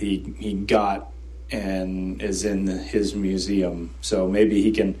 That he got and is in his museum. So maybe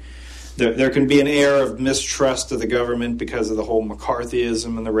he can... There can be an air of mistrust of the government because of the whole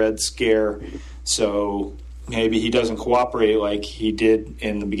McCarthyism and the Red Scare. So maybe he doesn't cooperate like he did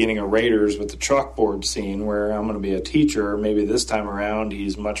in the beginning of Raiders with the chalkboard scene where I'm going to be a teacher. Maybe this time around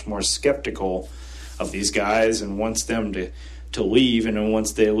he's much more skeptical of these guys and wants them to leave, and then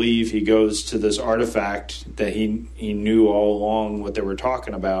once they leave, he goes to this artifact that he knew all along what they were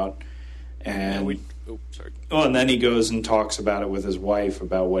talking about, and and then he goes and talks about it with his wife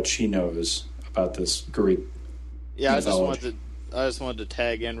about what she knows about this Greek mythology. I just wanted to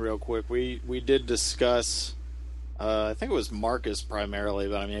tag in real quick. We did discuss, I think it was Marcus primarily,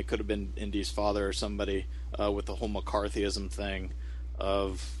 but I mean it could have been Indy's father or somebody with the whole McCarthyism thing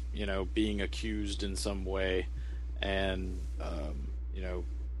of being accused in some way. And,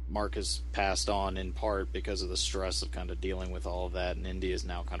 Marcus passed on in part because of the stress of kind of dealing with all of that, and Indy is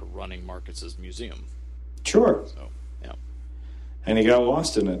now kind of running Marcus's museum. Sure. So, yeah. And he got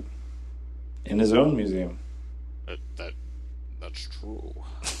lost in it, in his own museum. That's true.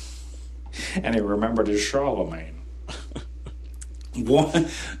 And he remembered his Charlemagne. There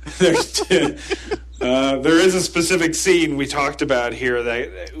is a specific scene we talked about here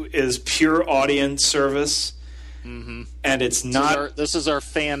that is pure audience service. Mm-hmm. And it's not... This is our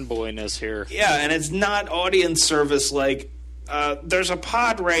fanboyness here. Yeah, and it's not audience service like, there's a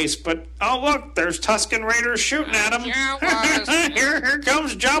pod race, but, oh, look, there's Tusken Raiders shooting at him. Here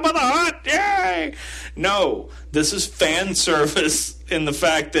comes Jabba the Hutt. Yay! No, this is fan service in the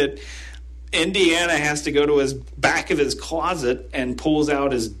fact that Indiana has to go to his back of his closet and pulls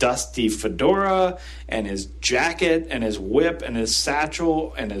out his dusty fedora and his jacket and his whip and his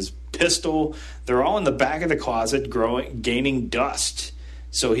satchel and his pistol. They're all in the back of the closet gaining dust.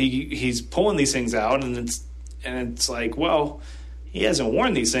 So he's pulling these things out, and it's like, well, he hasn't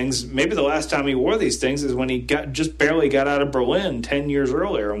worn these things. Maybe the last time he wore these things is when he just barely got out of Berlin 10 years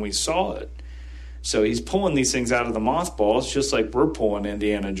earlier, and we saw it. So he's pulling these things out of the mothballs, just like we're pulling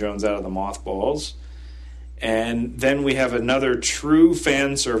Indiana Jones out of the mothballs. And then we have another true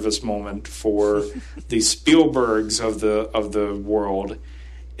fan service moment for the Spielbergs of the world.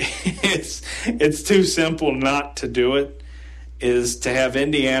 It's too simple not to do it. Is to have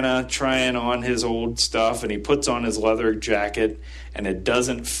Indiana trying on his old stuff, and he puts on his leather jacket, and it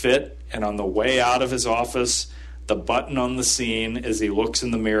doesn't fit. And on the way out of his office, the button on the scene is he looks in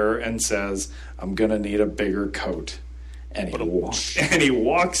the mirror and says, "I'm going to need a bigger coat." And he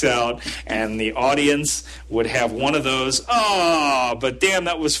walks out, and the audience would have one of those, "Oh, but damn,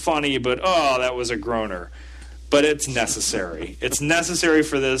 that was funny, but oh, that was a groaner." But it's necessary. It's necessary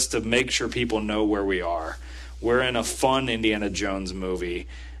for this to make sure people know where we are. We're in a fun Indiana Jones movie,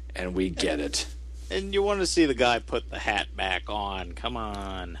 and we get it. And you want to see the guy put the hat back on. Come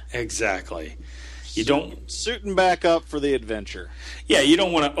on. Exactly. You don't suiting back up for the adventure. Yeah, you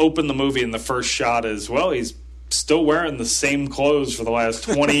don't want to open the movie in the first shot as well. He's still wearing the same clothes for the last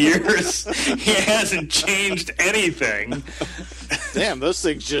 20 years. He hasn't changed anything. Damn, those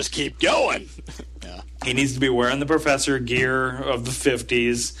things just keep going. Yeah. He needs to be wearing the professor gear of the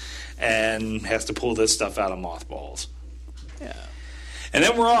 50s and has to pull this stuff out of mothballs. Yeah. And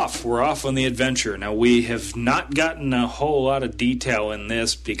then we're off. We're off on the adventure. Now, we have not gotten a whole lot of detail in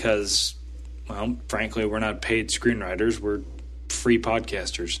this because, well, frankly, we're not paid screenwriters. We're free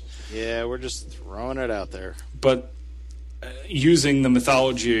podcasters. Yeah, we're just throwing it out there. But using the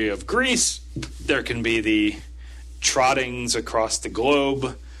mythology of Greece, there can be the trottings across the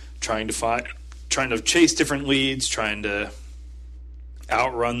globe, trying to chase different leads, trying to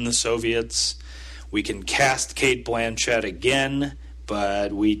outrun the Soviets. We can cast Cate Blanchett again,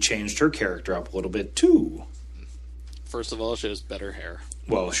 but we changed her character up a little bit too. First of all, she has better hair.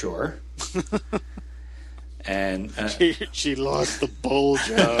 Well, sure. And she lost the bowl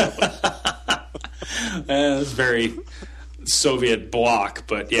job. It was very Soviet bloc,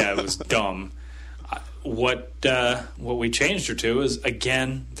 but yeah, it was dumb. What we changed her to is,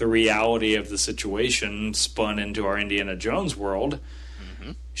 again, the reality of the situation spun into our Indiana Jones world.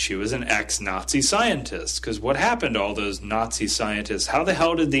 Mm-hmm. She was an ex-Nazi scientist. Because what happened to all those Nazi scientists? How the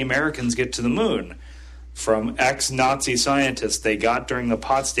hell did the Americans get to the moon? From ex-Nazi scientists they got during the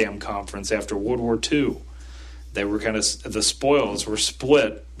Potsdam Conference after World War II. They were the spoils were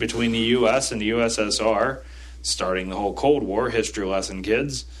split between the U.S. and the USSR, starting the whole Cold War. History lesson,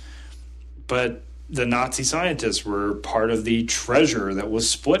 kids. But the Nazi scientists were part of the treasure that was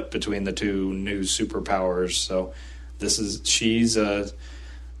split between the two new superpowers. So she's a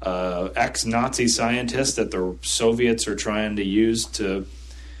ex-Nazi scientist that the Soviets are trying to use to.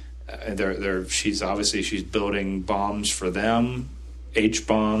 She's building bombs for them, H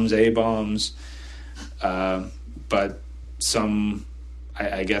bombs, A bombs. But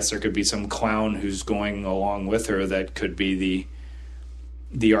I guess there could be some clown who's going along with her that could be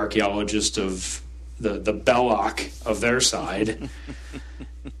the archaeologist of the Belloc of their side.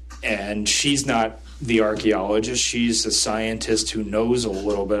 And she's not the archaeologist. She's a scientist who knows a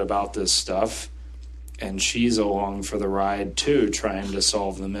little bit about this stuff. And she's along for the ride, too, trying to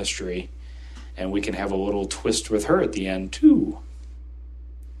solve the mystery. And we can have a little twist with her at the end, too.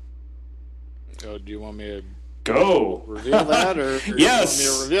 Oh, do you want me to go reveal that, or yes, do you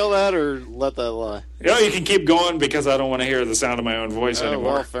want me to reveal that, or let that lie? No, you can keep going because I don't want to hear the sound of my own voice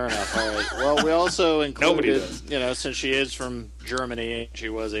anymore. Well, fair enough. All right. Well, we also included, since she is from Germany, she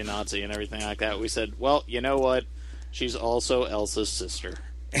was a Nazi and everything like that. We said, well, you know what? She's also Elsa's sister.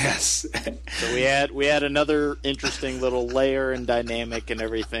 Yes. So we had another interesting little layer and dynamic and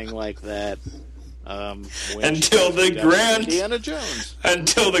everything like that. Until the grand Indiana Jones.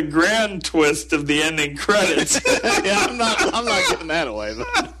 Until the grand twist of the ending credits. Yeah, I'm not giving that away.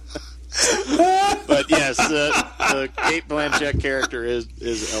 But yes, the Cate Blanchett character is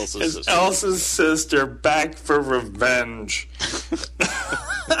Elsa's sister. Elsa's sister, back for revenge.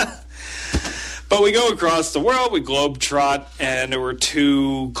 But we go across the world, we globetrot, and there were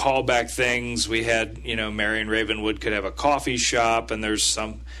two callback things. We had, Marion Ravenwood could have a coffee shop, and there's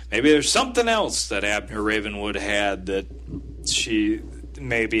something else that Abner Ravenwood had that she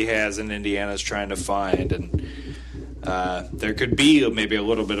maybe has and Indiana's trying to find. And there could be maybe a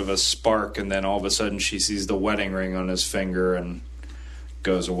little bit of a spark, and then all of a sudden she sees the wedding ring on his finger and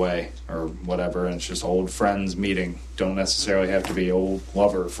goes away or whatever, and it's just old friends meeting. Don't necessarily have to be old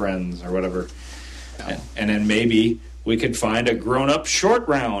lover friends or whatever. And then maybe we could find a grown-up Short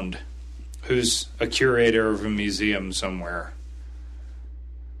Round who's a curator of a museum somewhere.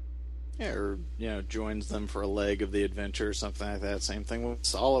 Yeah, or, joins them for a leg of the adventure or something like that. Same thing with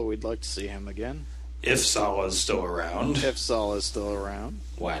Sala. We'd like to see him again. If Sala's still around. If Sala's still around.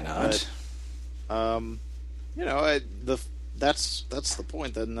 Why not? But, that's the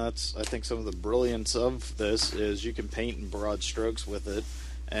point. And that's, I think, some of the brilliance of this is you can paint in broad strokes with it.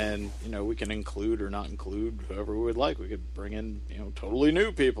 And, we can include or not include whoever we would like. We could bring in, totally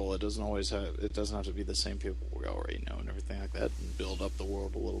new people. It doesn't have to be the same people we already know and everything like that, and build up the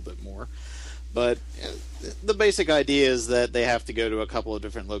world a little bit more. But the basic idea is that they have to go to a couple of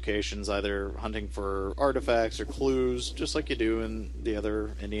different locations, either hunting for artifacts or clues, just like you do in the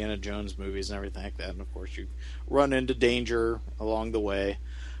other Indiana Jones movies and everything like that. And, of course, you run into danger along the way.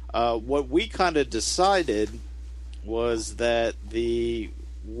 What we kind of decided was that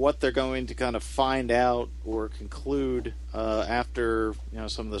what they're going to kind of find out or conclude after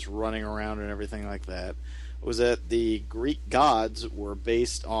some of this running around and everything like that was that the Greek gods were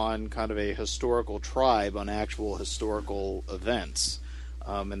based on kind of a historical tribe, on actual historical events,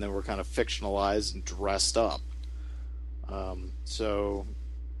 and then were kind of fictionalized and dressed up. So,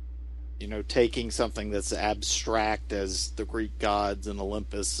 taking something that's abstract as the Greek gods and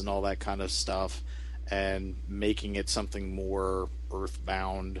Olympus and all that kind of stuff, and making it something more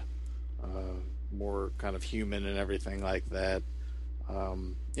earthbound, more kind of human and everything like that.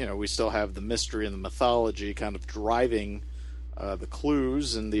 We still have the mystery and the mythology kind of driving the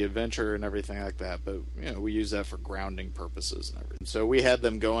clues and the adventure and everything like that, but we use that for grounding purposes and everything. So we had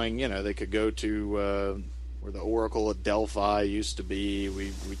them going, they could go to where the Oracle of Delphi used to be.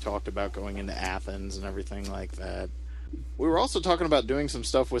 We talked about going into Athens and everything like that. We were also talking about doing some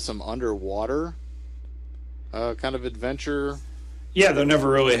stuff with some underwater kind of adventure. Yeah, there never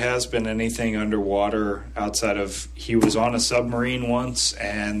really has been anything underwater outside of he was on a submarine once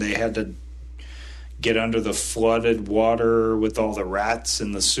and they had to get under the flooded water with all the rats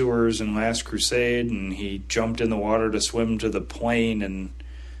in the sewers in Last Crusade, and he jumped in the water to swim to the plane and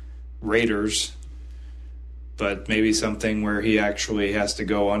Raiders. But maybe something where he actually has to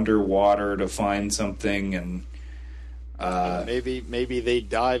go underwater to find something, and maybe they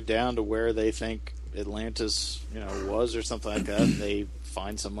dive down to where they think Atlantis, was or something like that, and they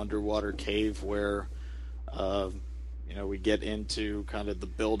find some underwater cave where, we get into kind of the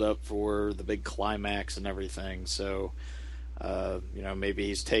build-up for the big climax and everything. So, maybe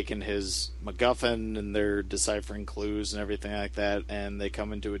he's taken his MacGuffin and they're deciphering clues and everything like that, and they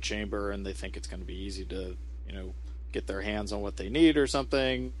come into a chamber and they think it's going to be easy to, get their hands on what they need or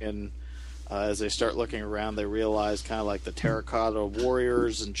something, and as they start looking around, they realize, kind of like the terracotta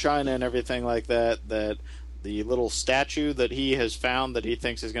warriors in China and everything like that, that the little statue that he has found that he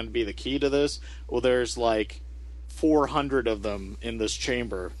thinks is going to be the key to this, well, there's like 400 of them in this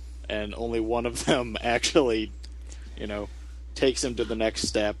chamber, and only one of them actually, takes him to the next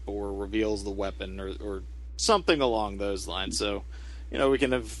step or reveals the weapon or something along those lines. So, we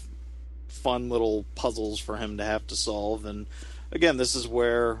can have fun little puzzles for him to have to solve. And again, this is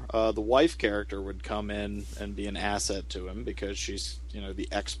where the wife character would come in and be an asset to him, because she's, the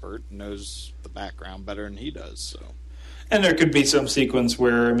expert, knows the background better than he does. So, and there could be some sequence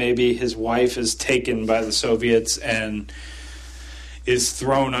where maybe his wife is taken by the Soviets and is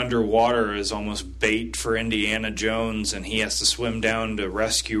thrown underwater as almost bait for Indiana Jones, and he has to swim down to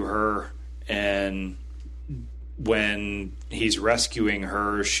rescue her. And when he's rescuing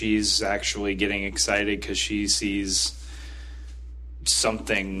her, she's actually getting excited because she sees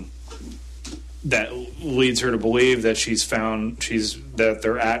something that leads her to believe that that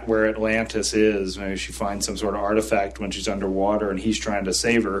they're at where Atlantis is. Maybe she finds some sort of artifact when she's underwater, and he's trying to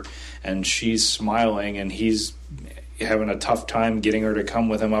save her, and she's smiling, and he's having a tough time getting her to come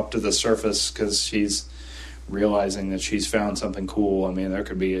with him up to the surface because she's realizing that she's found something cool. I mean, there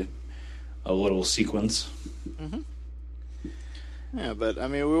could be a little sequence. Mm-hmm. Yeah, but I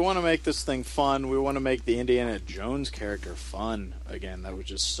mean, we want to make this thing fun. We want to make the Indiana Jones character fun. Again, that was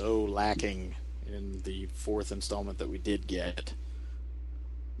just so lacking in the fourth installment that we did get.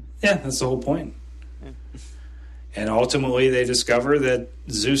 Yeah, that's the whole point. Yeah. And ultimately, they discover that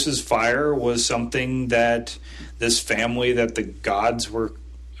Zeus's fire was something that this family that the gods were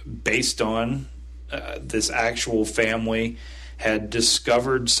based on, this actual family, had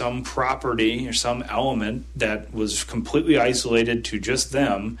discovered some property or some element that was completely isolated to just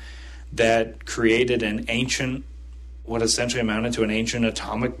them, that created an ancient, what essentially amounted to an ancient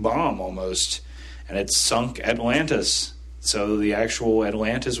atomic bomb almost, and it sunk Atlantis. So the actual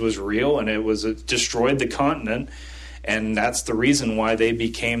Atlantis was real, and it destroyed the continent, and that's the reason why they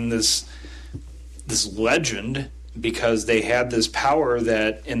became this legend, because they had this power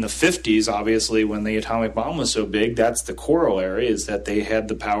that in the 50s, obviously, when the atomic bomb was so big, that's the corollary, is that they had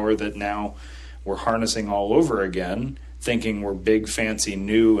the power that now we're harnessing all over again, thinking we're big, fancy,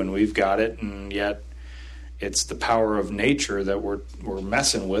 new, and we've got it, and yet it's the power of nature that we're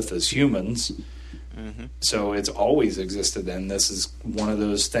messing with as humans. Mm-hmm. So it's always existed, and this is one of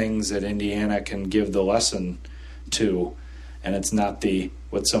those things that Indiana can give the lesson to, and it's not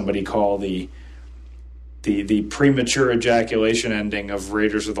what somebody call the premature ejaculation ending of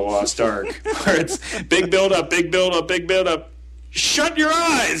Raiders of the Lost Ark, where it's big build up, big build up, big build up. Shut your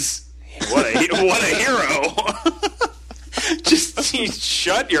eyes! What a hero! Just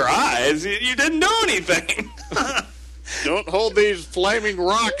shut your eyes. You didn't do anything. Don't hold these flaming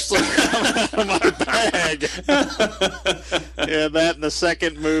rocks out of my bag. Yeah, that in the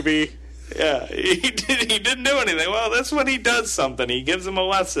second movie. Yeah, he didn't do anything. Well, that's when he does something. He gives him a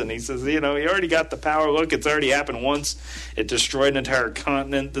lesson. He says, you already got the power. Look, it's already happened once. It destroyed an entire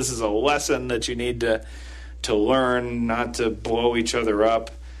continent. This is a lesson that you need to to learn not to blow each other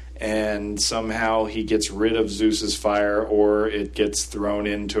up, and somehow he gets rid of Zeus's fire, or it gets thrown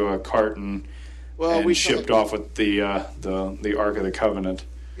into a carton and shipped off with the Ark of the Covenant.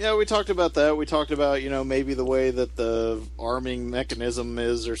 Yeah, we talked about that. We talked about, maybe the way that the arming mechanism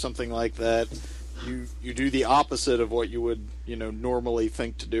is or something like that. You do the opposite of what you would, normally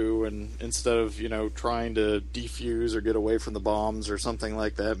think to do, and instead of, trying to defuse or get away from the bombs or something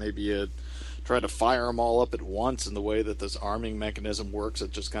like that, maybe you try to fire them all up at once, and the way that this arming mechanism works,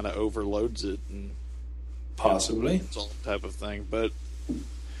 it just kind of overloads it. And possibly. It's all type of thing. But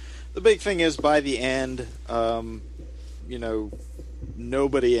the big thing is, by the end,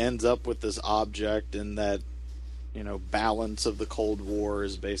 nobody ends up with this object, and that balance of the Cold War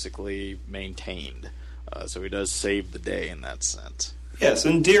is basically maintained. So he does save the day in that sense. Yes,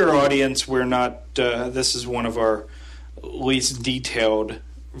 and dear audience, we're not, this is one of our least detailed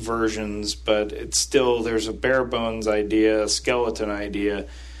versions, but it's still, there's a bare bones idea, a skeleton idea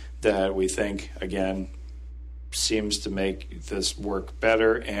that we think, again, seems to make this work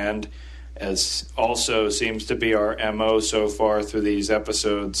better, and as also seems to be our MO so far through these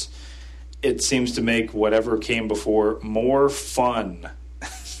episodes, it seems to make whatever came before more fun.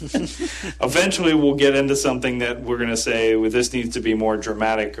 Eventually we'll get into something that we're going to say, well, this needs to be more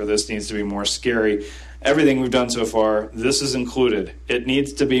dramatic or this needs to be more scary. Everything we've done so far, this is included. It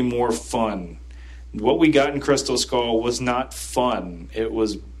needs to be more fun. What we got in Crystal Skull was not fun. It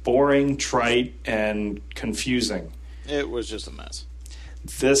was boring, trite, and confusing. It was just a mess.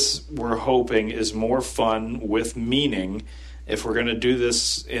 This, we're hoping, is more fun with meaning. If we're going to do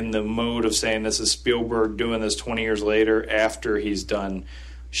this in the mode of saying this is Spielberg doing this 20 years later after he's done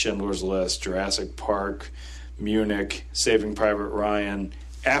Schindler's List, Jurassic Park, Munich, Saving Private Ryan,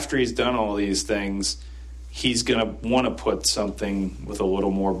 after he's done all these things, he's going to want to put something with a little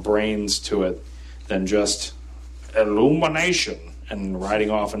more brains to it than just illumination and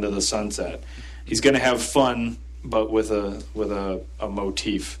riding off into the sunset. He's going to have fun, but with a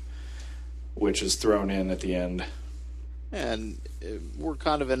motif, which is thrown in at the end. And we're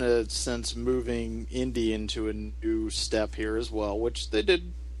kind of, in a sense, moving Indy into a new step here as well, which they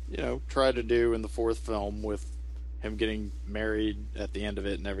did, try to do in the fourth film with him getting married at the end of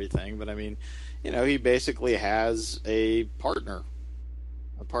it and everything. But, I mean, he basically has a partner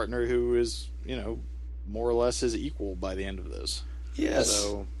who is, more or less his equal by the end of this. Yes.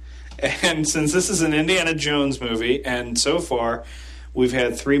 So, and since this is an Indiana Jones movie, and so far we've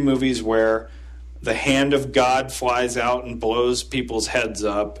had 3 movies where the hand of God flies out and blows people's heads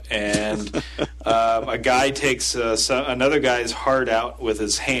up, and a guy takes another guy's heart out with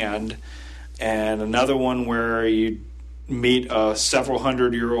his hand, and another one where you meet a several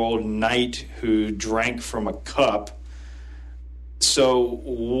hundred-year-old knight who drank from a cup. So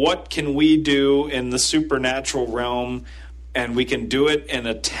what can we do in the supernatural realm? And we can do it in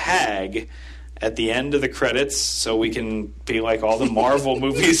a tag at the end of the credits, so we can be like all the Marvel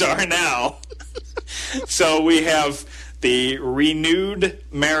movies are now. So we have the renewed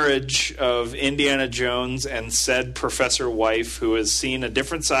marriage of Indiana Jones and said professor wife, who has seen a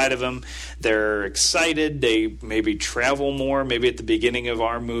different side of him. They're excited. They maybe travel more. Maybe at the beginning of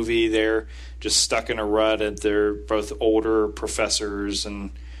our movie, they're just stuck in a rut. And they're both older professors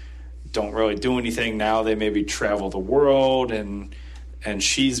and don't really do anything now. They maybe travel the world, and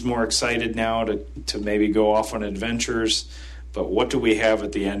she's more excited now to maybe go off on adventures. But what do we have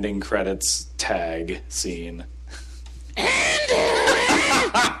at the ending credits tag scene?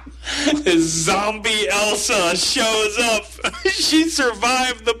 Zombie Elsa shows up. She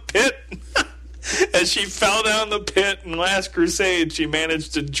survived the pit. As she fell down the pit in Last Crusade, she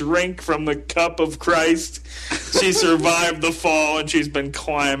managed to drink from the cup of Christ. She survived the fall, and she's been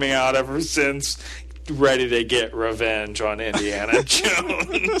climbing out ever since, ready to get revenge on Indiana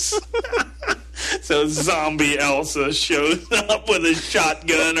Jones. So Zombie Elsa shows up with a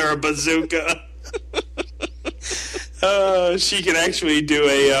shotgun or a bazooka. She can actually do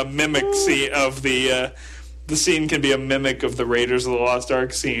a mimic scene of the scene can be a mimic of the Raiders of the Lost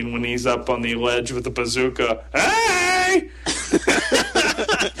Ark scene when he's up on the ledge with the bazooka. Hey!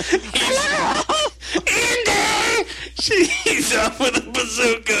 Indy! She's up with a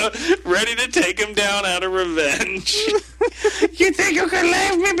bazooka, ready to take him down out of revenge. You think you can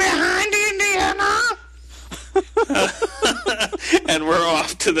leave me behind, Indiana? And we're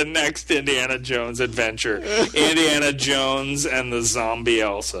off to the next Indiana Jones adventure. Indiana Jones and the zombie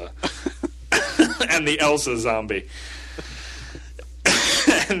Elsa. And the Elsa zombie.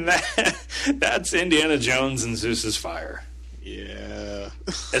 And that's Indiana Jones and Zeus's Fire. Yeah.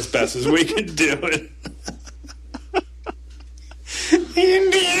 As best as we can do it.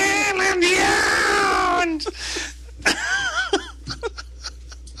 Indiana Jones!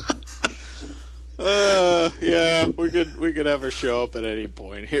 we could ever show up at any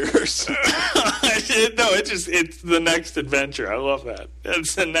point here. No, it's the next adventure. I love that.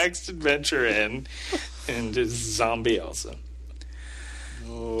 It's the next adventure in just zombie Elsa.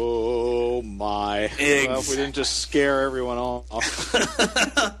 Oh my! Well, if we didn't just scare everyone off.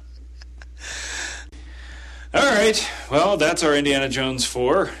 All right. Well, that's our Indiana Jones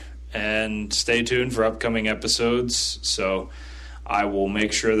 4. And stay tuned for upcoming episodes. So I will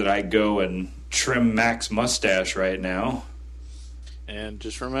make sure that I go and trim Mac's mustache right now. And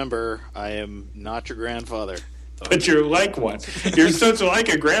just remember, I am not your grandfather. But you're like one. You're such like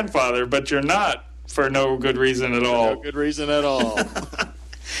a grandfather, but you're not for no good reason at all. No good reason at all.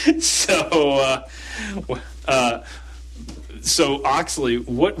 So Oxley,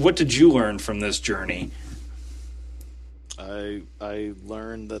 what did you learn from this journey? I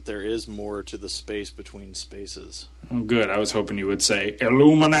learned that there is more to the space between spaces. Oh, good. I was hoping you would say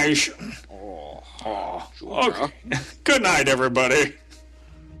illumination. Okay. Good night, everybody.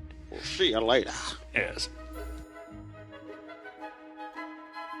 We'll see you later. Yes.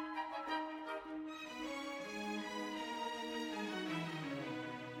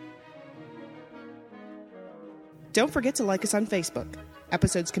 Don't forget to like us on Facebook.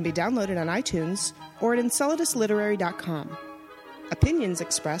 Episodes can be downloaded on iTunes or at EncelatusLiterary.com. Opinions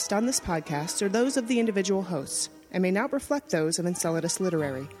expressed on this podcast are those of the individual hosts and may not reflect those of Enceladus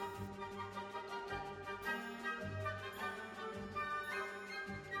Literary.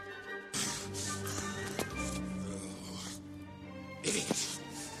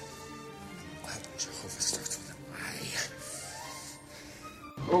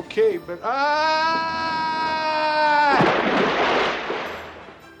 Okay, but